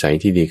เลื่อมใส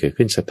ที่ดีเกิด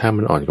ขึ้นศรัทธา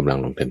มันอ่อนกำลัง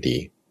ลงทันที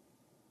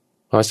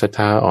พอศรัทธ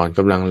าอ่อนก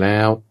ำลังแล้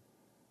ว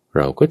เ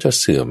ราก็จะ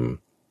เสื่อม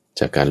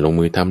จากการลง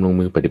มือทำลง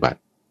มือปฏิบัติ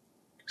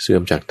เสื่อ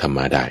มจากธรรม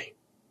ะได้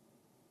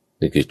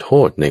นี่คือโท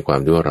ษในความ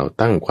ที่ว่าเรา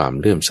ตั้งความ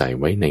เลื่อมใส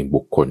ไว้ในบุ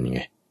คคลไ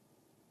ง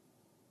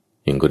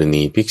อย่างกร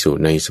ณีภิกษุ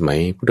ในสมัย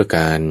พุทธก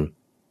าล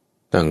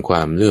ตั้งคว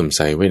ามเลื่อมใ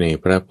สไว้ใน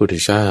พระพุทธ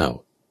เจ้า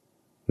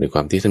ในคว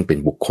ามที่ท่านเป็น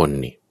บุคคล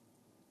นี่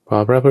พอ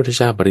พระพุทธเ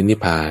จ้าปรินิพ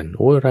พาน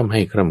ร่ำใ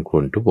ห้คร่ำคร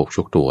วญทุบบกช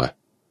กตัว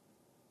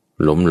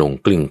ล้มลง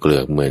กลิ้งเกลื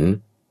อกเหมือน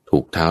ถู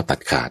กเท้าตัด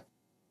ขาด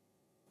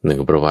หนึ่ง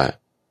ก็เพราะว่า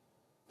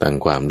ตั้ง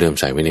ความเลื่อม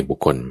ใสไว้ในบุค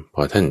คลพ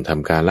อท่านท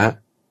ำกาละ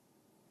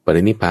ป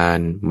รินิพพาน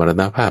มร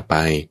ณภาพไป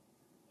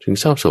จึง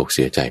เศร้าโศกเ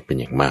สียใจเป็น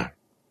อย่างมาก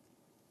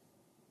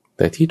แ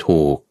ต่ที่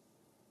ถูก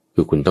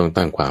คือคุณต้อง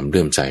ตั้งความเ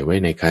ลื่อมใสไว้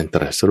ในการต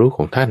รัสรู้ข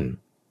องท่าน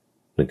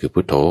นั่นคือพุ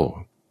ทโธ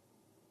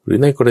หรือ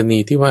ในกรณี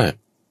ที่ว่า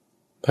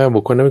ถ้าบุ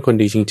คคลนั้นเป็นคน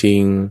ดีจริ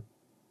ง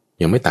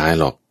ๆยังไม่ตาย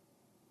หรอก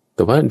แ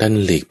ต่ว่าดัน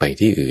หลีกไป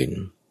ที่อื่น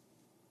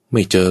ไ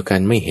ม่เจอกัน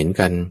ไม่เห็น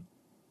กัน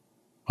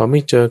พอไม่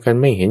เจอกัน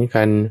ไม่เห็น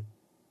กัน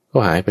ก็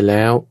หายไปแ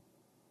ล้ว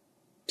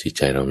จิตใ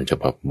จเรามันจะ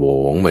แบบโหว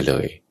งไปเล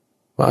ย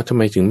ว่าทำไ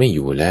มจึงไม่อ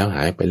ยู่แล้วห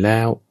ายไปแล้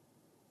ว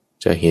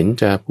จะเห็น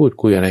จะพูด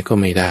คุยอะไรก็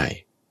ไม่ได้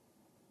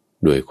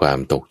ด้วยความ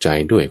ตกใจ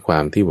ด้วยควา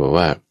มที่บอก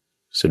ว่า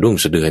สะดุ้ง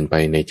สะเดือนไป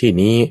ในที่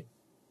นี้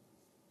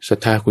ศรัท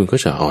ธาคุณก็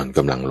จะอ่อนก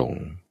ำลังลง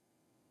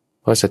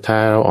พอศรัทธา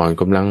เราอ่อน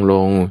กำลังล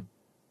ง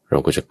เรา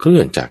ก็จะเคลื่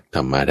อนจากธ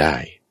รรมะได้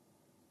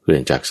เคลื่อ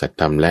นจากสัจ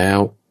ธรรมแล้ว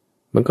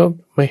มันก็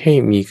ไม่ให้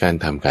มีการ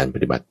ทำการป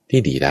ฏิบัติที่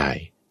ดีได้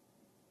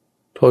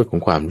โทษของ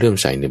ความเลื่อม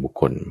ใสในบุค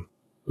คล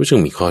รู้สึก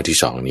มีข้อที่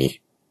สองนี้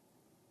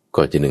ข้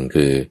อที่หนึ่ง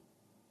คือ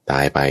ตา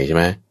ยไปใช่ไ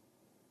หม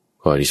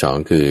ข้อที่สอง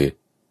คือ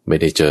ไม่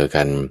ได้เจอ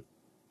กัน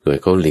เกิด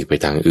เขาหลีกไป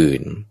ทางอื่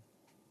น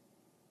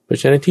เพราะ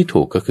ฉะนั้นที่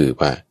ถูกก็คือ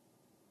ว่า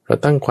เรา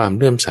ตั้งความ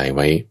เลื่อมใสไ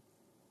ว้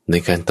ใน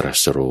การตรั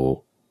สรู้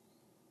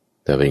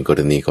แต่เป็นกร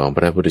ณีของพ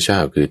ระพุทธเจ้า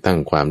คือตั้ง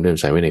ความเลื่อม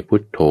ใสไว้ในพุ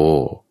ทโธ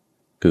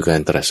คือกา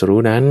รตรัสรู้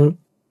นั้น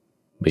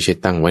ไม่ใช่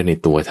ตั้งไว้ใน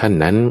ตัวท่าน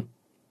นั้น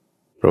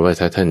เพราะว่า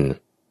ถ้าท่าน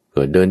เ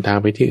กิดเดินทาง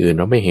ไปที่อื่น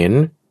เราไม่เห็น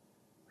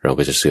เรา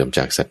ก็จะเสื่อมจ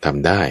ากสัตธรรม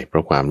ได้เพรา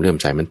ะความเลื่อม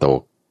ใสมันต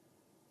ก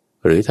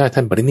หรือถ้าท่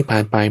านปรินิพพา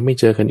นไปไม่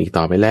เจอกันอีก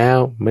ต่อไปแล้ว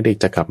ไม่ได้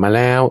จะกลับมาแ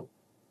ล้ว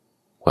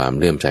ความ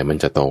เลื่อมใสมัน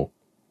จะตก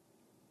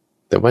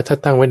แต่ว่าถ้า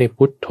ตั้งไว้ใน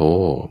พุทโธ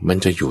มัน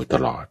จะอยู่ต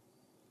ลอด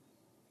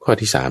ข้อ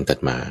ที่3ตัด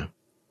มา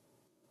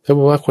ถ้าบ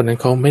อกว่าคนนั้น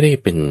เขาไม่ได้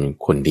เป็น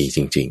คนดีจ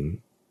ริง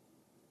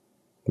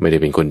ๆไม่ได้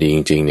เป็นคนดีจ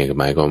ริงๆเนี่ย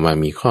หมายความว่า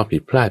มีข้อผิ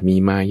ดพลาดมี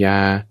มายา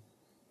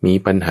มี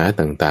ปัญหา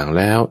ต่างๆ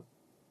แล้ว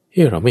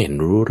เราไม่เห็น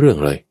รู้เรื่อง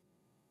เลย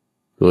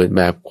เกิดแ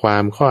บบควา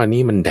มข้อ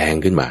นี้มันแดง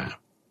ขึ้นมา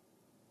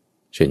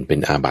เช่นเป็น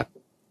อาบัติ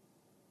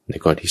ใน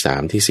ข้อที่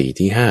3ที่4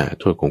ที่5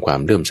โทษของความ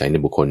เลื่อมใสใน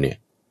บุคคลเนี่ย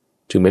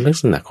จึงเป็นลัก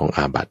ษณะของอ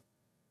าบัติ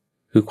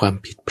คือความ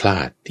ผิดพลา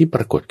ดที่ป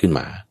รากฏขึ้น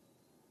มา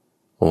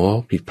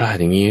ผิดพลาด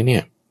อย่างนี้เนี่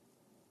ย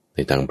ใน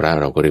ทางพระ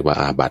เราก็เรียกว่า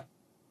อาบัติ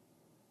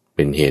เ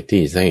ป็นเหตุ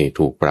ที่ให้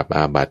ถูกปรับอ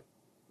าบัติ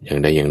อย่าง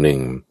ใดอย่างหนึ่ง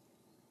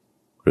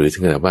หรือถึ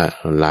งขนาดว่า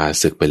ลา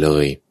ศึกไปเล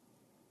ย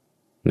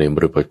ในบ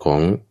ริบทขอ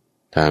ง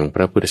ทางพ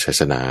ระพุทธศา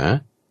สนา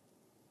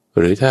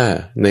หรือถ้า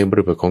ในบ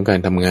ริบทของการ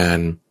ทำงาน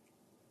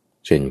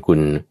เช่นคุณ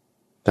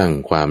ตั้ง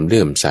ความเ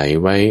ลื่อมใส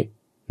ไว้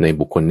ใน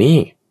บุคคลนี้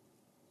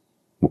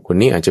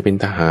อาจจะเป็น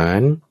ทหา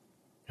ร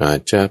อาจ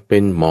จะเป็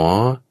นหมอ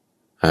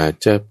อาจ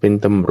จะเป็น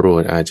ตำรว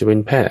จอาจจะเป็น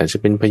แพทย์อาจจะ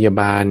เป็นพยา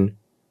บาล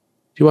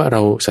ที่ว่าเร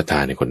าศรัทธา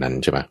ในคนนั้น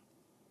ใช่ปะ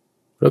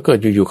แล้วเกิด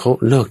อยู่ๆเขา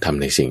เลิกท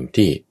ำในสิ่ง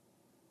ที่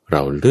เร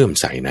าเลื่อม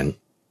ใสนั้น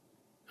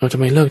เราทำ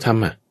ไมเลิกท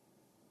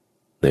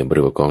ำในบ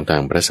ริบทของทา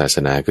งพระศาส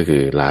นาก็คื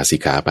อลาสิ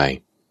กขาไป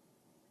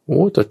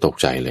จะตก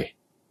ใจเลย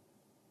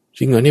จ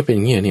ริงเหรอเนี่ยเป็นอ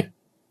ย่างนี้เนี่ย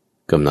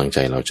กำลังใจ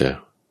เราจะ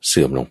เ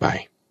สื่อมลงไป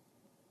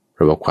เพ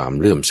ราะว่าความ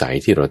เลื่อมใส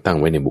ที่เราตั้ง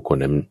ไว้ในบุคคล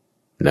นั้น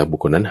แล้วบุค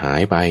คลนั้นหา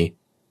ยไป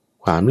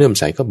ความเลื่อม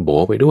ใสก็โบ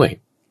ไปด้วย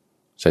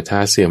ศรัทธา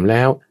เสื่อมแ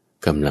ล้ว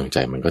กำลังใจ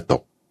มันก็ต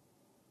ก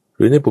ห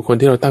รือในบุคคล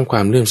ที่เราตั้งคว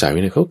ามเลื่อมใสไ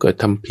ว้เนี่ยเขาเกิด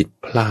ทำผิด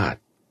พลาด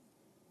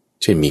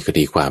เช่นมีค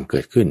ดีความเกิ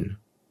ดขึ้น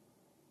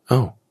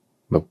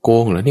แบบโก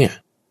งแล้วเนี่ย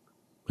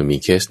มันมี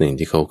เคสหนึ่ง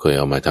ที่เขาเคยเ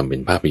อามาทำเป็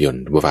นภาพยนต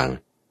ร์ผู้ฟัง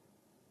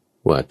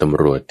ว่าต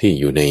ำรวจที่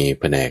อยู่ใน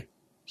แผนก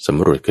ส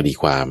ำรวจคดี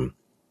ความ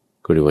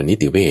ก็เรียกว่านิ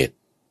ติเวช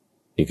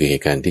นี่คือเห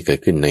ตุการณ์ที่เกิด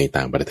ขึ้นใน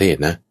ต่างประเทศ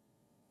นะ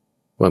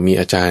ว่ามี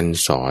อาจารย์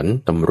สอน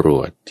ตำร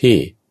วจที่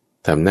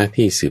ทำหน้า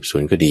ที่สืบส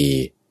วนคดี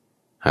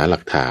หาหลั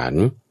กฐาน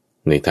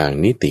ในทาง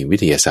นิติวิ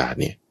ทยาศาสตร์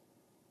เนี่ย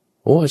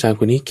อาจารย์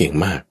คนนี้เก่ง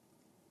มาก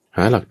ห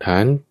าหลักฐา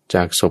นจ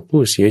ากศพ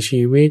ผู้เสีย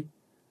ชีวิต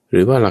ห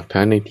รือว่าหลักฐ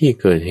านในที่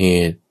เกิดเห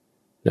ตุ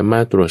นำมา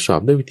ตรวจสอบ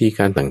ด้วยวิธีก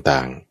ารต่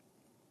าง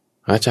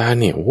ๆอาจารย์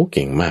เนี่ยเ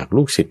ก่งมาก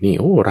ลูกศิษย์นี่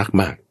รัก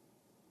มาก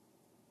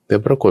แต่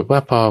ปรากฏว่า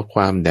พอค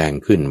วามแดง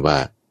ขึ้นว่า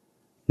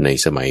ใน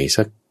สมัย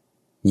สัก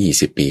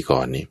20 ปีก่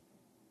อนนี่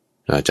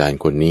อาจารย์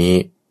คนนี้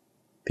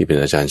ที่เป็น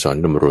อาจารย์สอน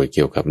ตำรวจเ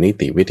กี่ยวกับนิ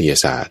ติวิทยา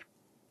ศาสตร์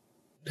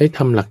ได้ท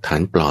ำหลักฐา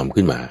นปลอม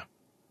ขึ้นมา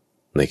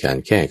ในการ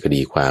แก้ค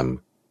ดีความ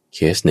เค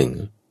สหนึ่ง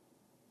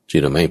จึง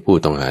ทำให้ผู้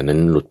ต้องหานั้น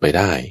หลุดไปไ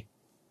ด้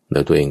แล้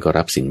วตัวเองก็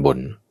รับสินบน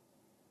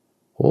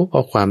พ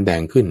อความแด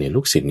งขึ้นเนี่ย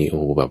ลูกศิษย์นี่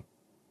แบบ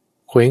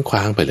เคว้งค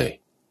ว้างไปเลย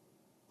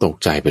ตก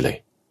ใจไปเลย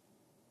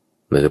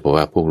เลยจะบอก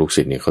ว่าพวกลูก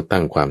ศิษย์เนี่ยเขาตั้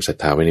งความศรัท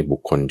ธาไว้ในบุ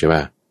คคลใช่ป่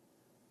ะ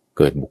เ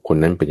กิดบุคคล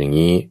นั้นเป็นอย่าง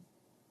นี้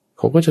เ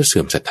ขาก็จะเสื่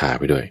อมศรัทธา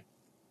ไปด้วย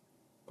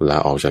ลา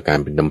ออกจากการ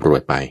เป็นตำรว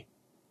จไป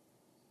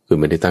คือ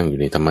ไม่ได้ตั้งอยู่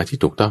ในธรรมะที่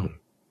ถูกต้อง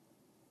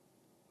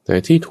แต่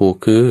ที่ถูก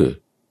คือ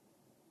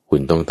คุ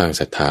ณต้องตั้ง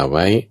ศรัทธาไ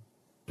ว้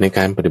ในก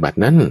ารปฏิบัติ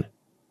นั้น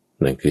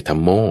นั่นคือธัม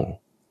โม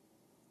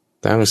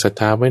ตั้งศรัท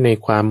ธาไว้ใน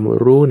ความ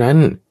รู้นั้น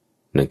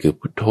นั่นคือ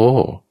พุทโธ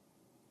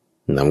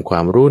นำคว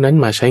ามรู้นั้น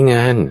มาใช้ง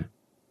าน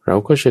เรา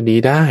ก็จะดี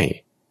ได้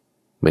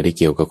ไม่ได้เ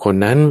กี่ยวกับคน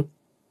นั้น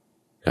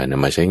การน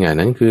ำมาใช้งาน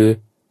นั้นคือ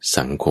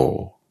สังโฆ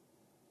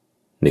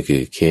นี่คื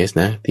อเคส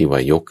นะที่ว่า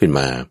ยกขึ้น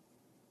มา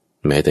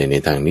แม้แต่ใน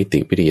ทางนิติ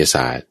วิทยาศ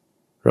าสตร์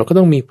เราก็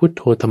ต้องมีพุทโ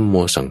ธธัมโม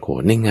สังโฆ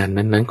ในงาน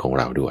นั้นๆของ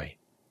เราด้วย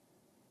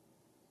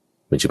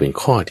มันจะเป็น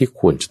ข้อที่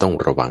ควรจะต้อง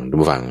ระ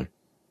วัง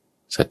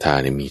ศรัทธา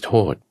เนี่ยมีโท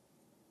ษ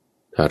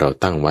ถ้าเรา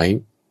ตั้งไว้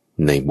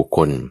ในบุคค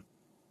ล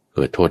เ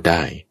กิดโทษไ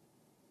ด้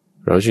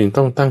เราจึง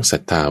ต้องตั้งศรั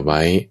ทธาไ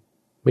ว้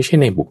ไม่ใช่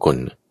ในบุคคล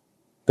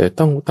แต่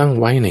ต้องตั้ง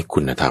ไว้ในคุ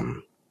ณธรรม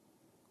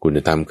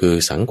คือ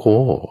สังโฆ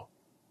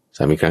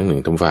ซ้ำอีกครั้งหนึ่ง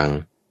ท่านฟัง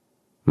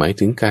หมาย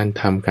ถึงการ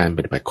ทำการป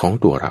ฏิบัติของ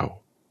ตัวเรา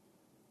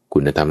คุ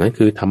ณธรรมนั้น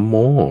คือธัมโม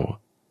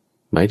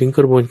หมายถึงก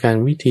ระบวนการ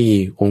วิธี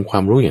องค์ควา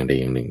มรู้อย่างใด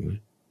อย่างหนึ่ง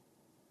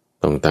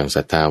ต้องตั้งศ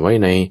รัทธาไว้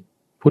ใน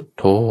พุท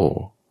โธ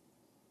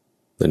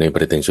แต่ในป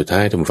ระเด็นสุดท้า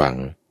ยท่านฟัง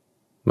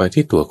มา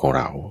ที่ตัวของ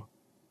เรา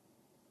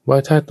ว่า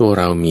ถ้าตัว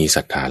เรามีศ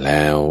รัทธาแ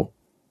ล้ว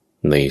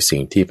ในสิ่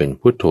งที่เป็น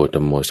พุทโธธั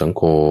มโมสังโ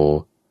ฆ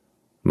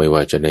ไม่ว่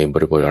าจะในบ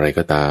ริบทอะไร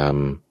ก็ตาม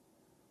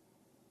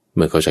เ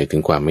มื่อเข้าใจถึ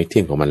งความไม่เที่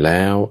ยงของมันแ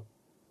ล้ว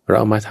เรา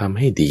เอามาทำใ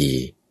ห้ดี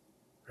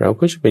เรา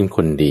ก็จะเป็นค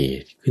นดี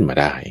ขึ้นมา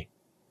ได้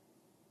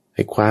ไ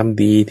อ้ความ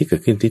ดีที่เกิ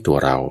ดขึ้นที่ตัว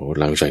เรา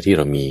หลังจากที่เ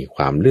รามีค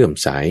วามเลื่อม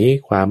ใส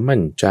ความมั่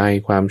นใจ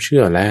ความเชื่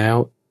อแล้ว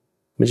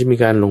มันจะมี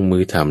การลงมื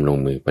อทำลง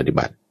มือปฏิ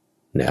บัติ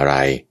ในอะไร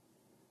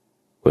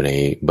ก็ใน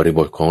บริบ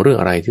ทของเรื่อง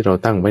อะไรที่เรา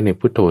ตั้งไว้ใน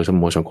พุทโธธัม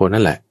โมสังโฆ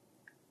นั่นแหละ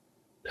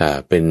ถ้า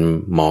เป็น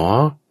หมอ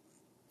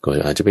ก็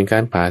อาจจะเป็นกา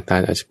รผ่าตั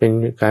ดอาจจะเป็น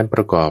การป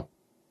ระกอบ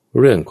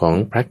เรื่องของ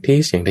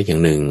practice อย่างใดอย่า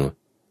งหนึ่ง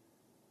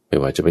ไม่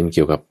ว่าจะเป็นเ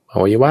กี่ยวกับอ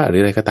วัยวะหรือ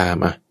อะไรก็ตาม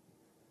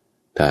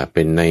ถ้าเ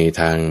ป็นใน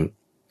ทาง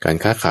การ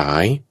ค้าขา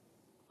ย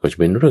ก็จะ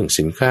เป็นเรื่อง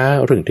สินค้า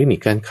เรื่องเทคนิค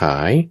การขา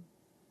ย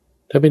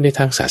ถ้าเป็นในท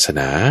างศาส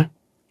นา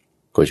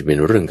ก็จะเป็น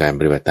เรื่องการป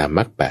ฏิบัติตามม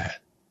รรคแปด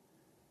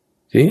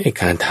ทีนี้ไอ้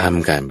การท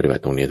ำการปฏิบั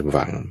ติตรงนี้ท่าน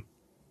ฟัง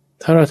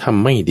ถ้าเราท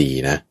ำไม่ดี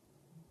นะ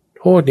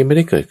โทษนี้ไม่ไ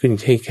ด้เกิดขึ้น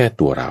แค่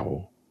ตัวเรา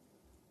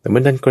แต่มั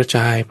นดันกระจ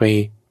ายไป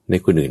ใน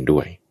คนอื่นด้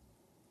วย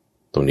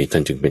ตรงนี้ท่า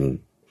นจึงเป็น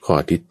ข้อ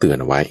ที่เตือน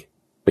เอาไว้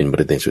เป็นป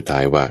ระเด็นสุดท้า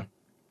ยว่า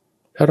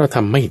ถ้าเราท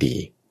ำไม่ดี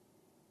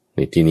ใน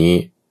ที่นี้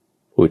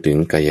พูดถึง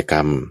กายกร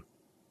รม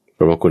เพ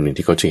ราะว่าคนหนึ่ง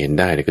ที่เขาจะเห็น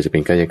ได้ก็จะเป็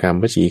นกายกรรม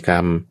วจีกร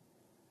รม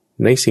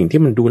ในสิ่ง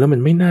ที่มันดูแล้วมั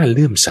นไม่น่าเ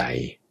ลื่อมใส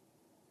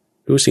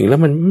ดูสิ่งแล้ว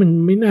มัน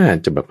ไม่น่า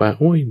จะแบบว่า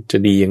โอ้ยจะ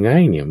ดียังไง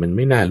เนี่ยมันไ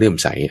ม่น่าเลื่อม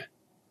ใส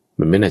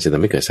มันไม่น่าจะท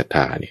ำให้เกิดศรัทธ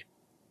าเนี่ย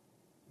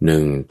ห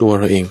นึ่งตัวเ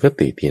ราเองก็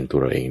ติเตียนตัว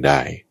เราเองไ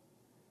ด้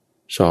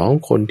สอง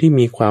คนที่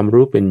มีความ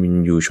รู้เป็นวิน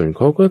ยูชนเ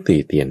ขาก็ติ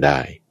เตียนได้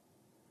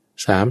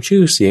สามชื่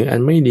อเสียงอัน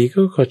ไม่ดี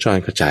ก็กระ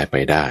จายไป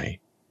ได้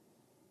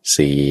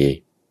สี่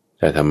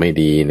ถ้าทำไม่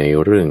ดีใน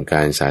เรื่องก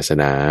ารศาส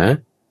นา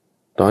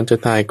ตอนจะ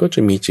ตายก็จ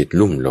ะมีจิต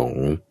ลุ่มหลง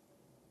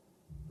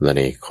และใ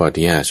นข้อ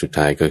ที่ห้าสุด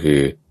ท้ายก็คื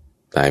อ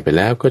ตายไปแ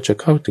ล้วก็จะ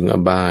เข้าถึงอ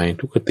บาย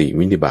ทุกขติ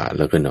วินิบาตแ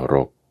ล้วก็นร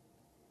ก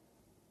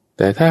แ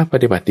ต่ถ้าป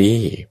ฏิบัติดี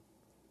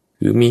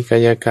คือมีกา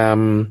ยกรรม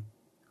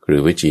หรื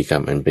อวิจีกรร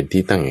มอันเป็น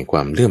ที่ตั้งแห่งคว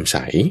ามเลื่อมใส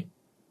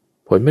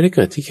ผลไม่ได้เ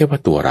กิดที่แค่ว่า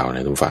ตัวเราน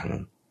ะทุกฝั่ง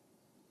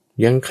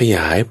ยังขย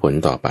ายผล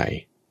ต่อไป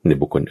ใน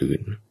บุคคลอื่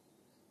น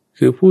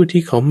คือผู้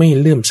ที่เขาไม่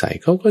เลื่อมใส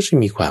เขาก็จะ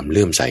มีความเ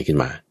ลื่อมใสขึ้น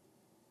มา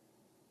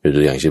ยก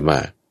ตัวอย่างเช่นว่า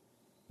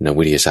นัก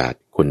วิทยาศาสต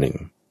ร์คนหนึ่ง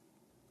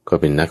ก็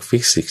เป็นนักฟิ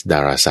สิกส์ดา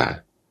ราศาสต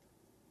ร์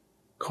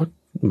เขา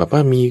แบบว่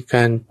ามีก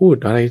ารพูด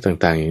อะไร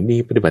ต่างๆอย่างนี้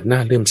ปฏิบัติหน้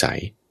าเลื่อมใส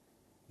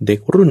เด็ก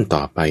รุ่นต่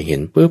อไปเห็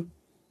นปุ๊บ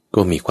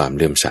ก็มีความเ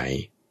ลื่อมใส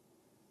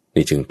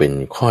นี่จึงเป็น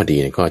ข้อดี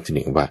ในข้อที่ห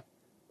นึ่งว่า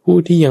ผู้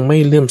ที่ยังไม่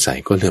เลื่อมใส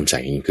ก็เลื่อมใส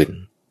ยิ่งขึ้น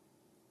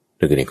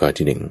นี่คือในข้อ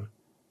ที่หนึ่ง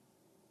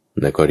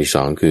ในข้อที่ส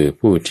องคือ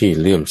ผู้ที่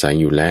เลื่อมใส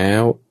อยู่แล้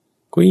ว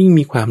ก็ยิ่ง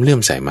มีความเลื่อ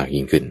มใสมาก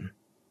ยิ่งขึ้น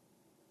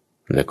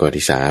และข้อ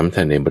ที่สามถ้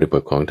าในบริบ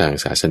ทของทาง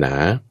ศาสนา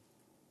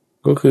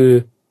ก็คือ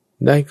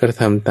ได้กระ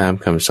ทำตาม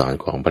คำสอน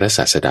ของพระศ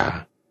าสดา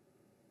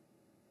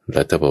แล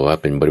ะถ้าบอกว่า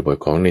เป็นบริบท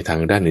ของในทา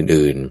งด้าน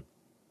อื่น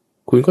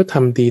ๆคุณก็ท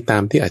ำดีตา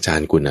มที่อาจาร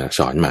ย์คุณส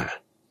อนมา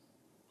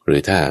หรื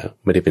อถ้า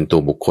ไม่ได้เป็นตัว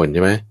บุคคลใ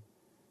ช่ไหม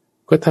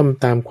ก็ท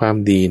ำตามความ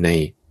ดีใน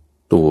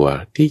ตัว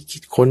ที่คิ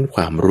ดค้นค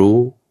วามรู้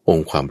อง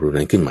ค์ความรู้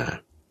นั้นขึ้นมา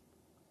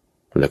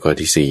แล้วก็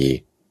ที่สี่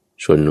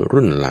ชน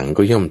รุ่นหลัง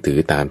ก็ย่อมถือ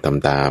ตา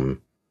ม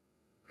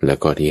แล้ว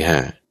ก็ที่ห้า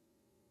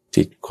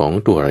จิตของ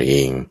ตัวเราเอ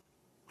ง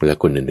และ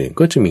คนอื่นๆ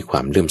ก็จะมีคว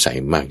ามเลื่อมใส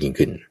มากยิ่ง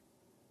ขึ้น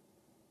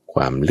คว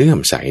ามเลื่อม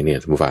ใสเนี่ย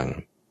ท่านผู้ฟัง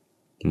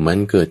มัน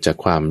เกิดจาก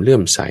ความเลื่อ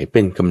มใสเ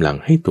ป็นกำลัง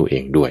ให้ตัวเอ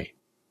งด้วย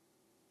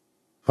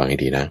ฟังให้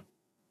ดีนะ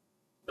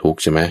ทุกข์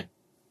ใช่ไหม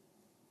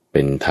เ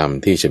ป็นธรรม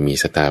ที่จะมี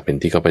ศรัทธาเป็น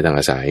ที่เข้าไปตั้ง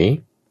อาศัย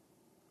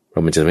เพรา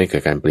ะมันจะไม่เกิ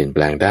ดการเปลี่ยนแป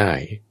ลงได้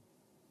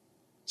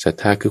ศรัท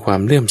ธาคือควา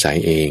มเลื่อมใส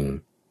เอง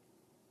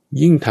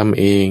ยิ่งทำ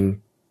เอง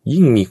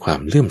ยิ่งมีความ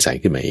เลื่อมใส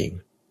ขึ้นมาเอง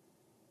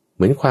เห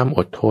มือนความอ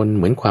ดทนเ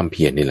หมือนความเ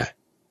พียรนี่แหละ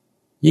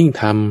ยิ่ง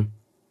ท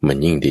ำมัน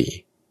ยิ่งดี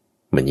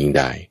มันยิ่งไ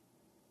ด้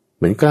เ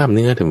หมือนกล้ามเ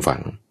นื้อถึงฝั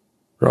ง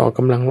รอก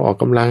ำลั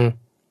ง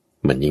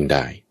มันยิ่งไ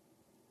ด้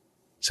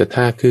ศรัทธ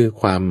าคือ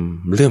ความ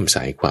เลื่อมใส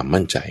ความ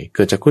มั่นใจเ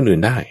กิดจากคนอื่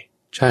นได้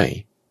ใช่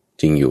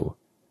จริงอยู่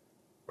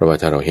เพราะว่า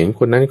ถ้าเราเห็น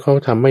คนนั้นเขา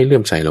ทำไม่เลื่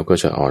อมใสเราก็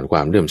จะอ่อนคว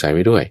ามเลื่อมใสไป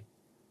ด้วย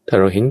ถ้า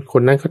เราเห็นค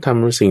นนั้นเขาท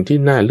ำสิ่งที่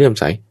น่าเลื่อม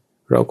ใส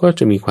เราก็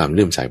จะมีความเ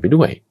ลื่อมใสไป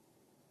ด้วย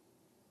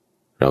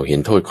เราเห็น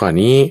โทษข้อ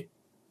นี้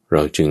เร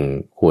าจึง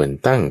ควร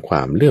ตั้งคว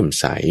ามเลื่อม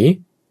ใส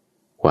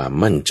ความ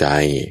มั่นใจ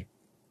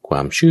คว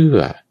ามเชื่อ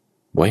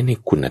ไว้ใน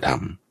คุณธรร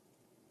ม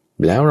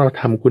แล้วเรา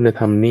ทำคุณธ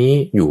รรมนี้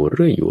อยู่เ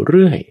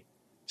รื่อย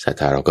ศรัท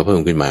ธาเราก็เพิ่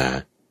มขึ้นมา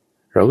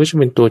เราก็จะ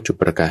เป็นตัวจุด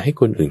ประกายให้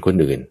คน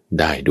อื่น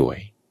ได้ด้วย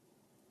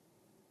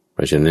เพ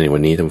ราะฉะนั้นในวั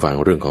นนี้ท่านฟัง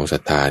เรื่องของศรั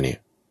ทธาเนี่ย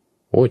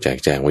โอ้แจก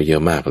แจงไว้เยอ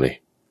ะมากเลย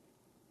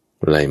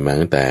ไล่มา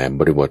ตั้งแต่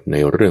บริบทใน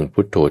เรื่อง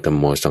พุทโธธัม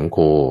โมสังโฆ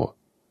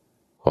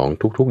ของ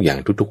ทุกๆอย่าง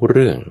ทุกๆเ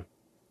รื่อง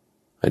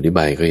อธิบ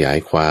ายขยาย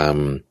ความ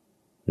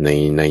ใน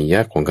นัยยะ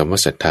ของคำว่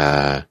าศรัทธา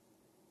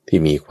ที่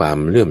มีความ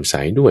เลื่อมใส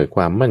ด้วยค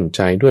วามมั่นใ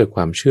จด้วยคว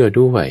ามเชื่อ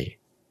ด้วย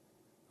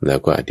แล้ว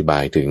ก็อธิบา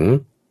ยถึง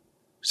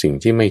สิ่ง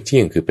ที่ไม่เที่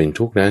ยงคือเป็น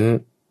ทุกข์นั้น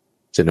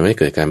จะทำให้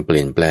เกิดการเป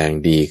ลี่ยนแปลง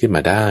ดีขึ้นม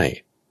าได้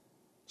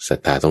ศรัท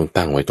ธาต้อง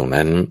ตั้งไว้ตรง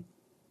นั้น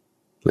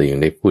เรายัง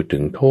ได้พูดถึ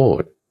งโท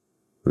ษ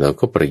แล้ว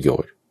ก็ประโย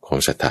ชน์ของ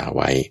ศรัทธาไ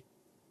ว้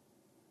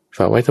ฝ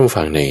ากไว้ท่าน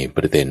ฟังในป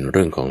ระเด็นเ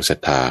รื่องของศรัท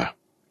ธา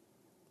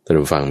ท่า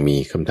นฟังมี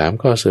คำถาม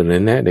ข้อเสน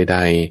อแนะใด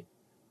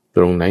ๆต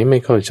รงไหนไม่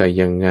เข้าใจ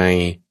ยังไง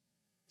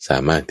สา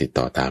มารถติด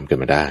ต่อตามกัน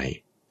มาได้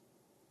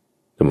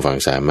ท่านฟัง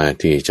สามารถ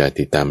ที่จะ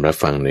ติดตามรับ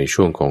ฟังใน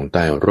ช่วงของใ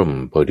ต้ร่ม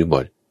โพธิบ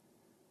ท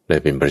ได้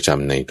เป็นประจ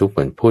ำในทุก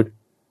วันพุธ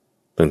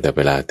ตั้งแต่เว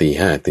ลา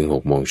 5:00 ถึง 6:00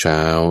 น.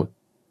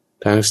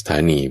ทางสถา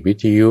นีวิ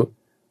ทยุ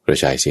กระ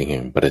จายเสียงแห่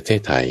งประเท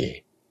ศไทย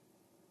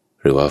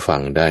หรือว่าฟั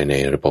งได้ใน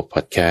ระบบพ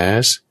อดแคส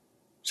ต์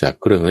จาก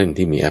เครื่องเล่น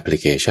ที่มีแอปพลิ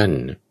เคชัน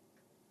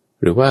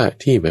หรือว่า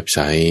ที่เว็บไซ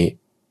ต์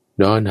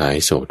ดอนหาย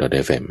โศก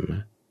.fm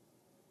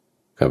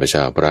ข้าพเจ้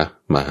าพระ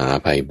มหา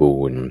ไพบู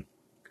ลย์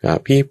อา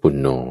ภีปุณ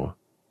โญ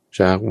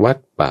จากวัด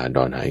ป่าด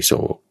อนหายโศ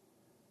ก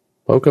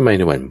พบกันใหม่ใ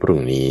นวันพรุ่ง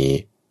นี้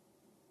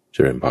เจ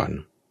ริญพร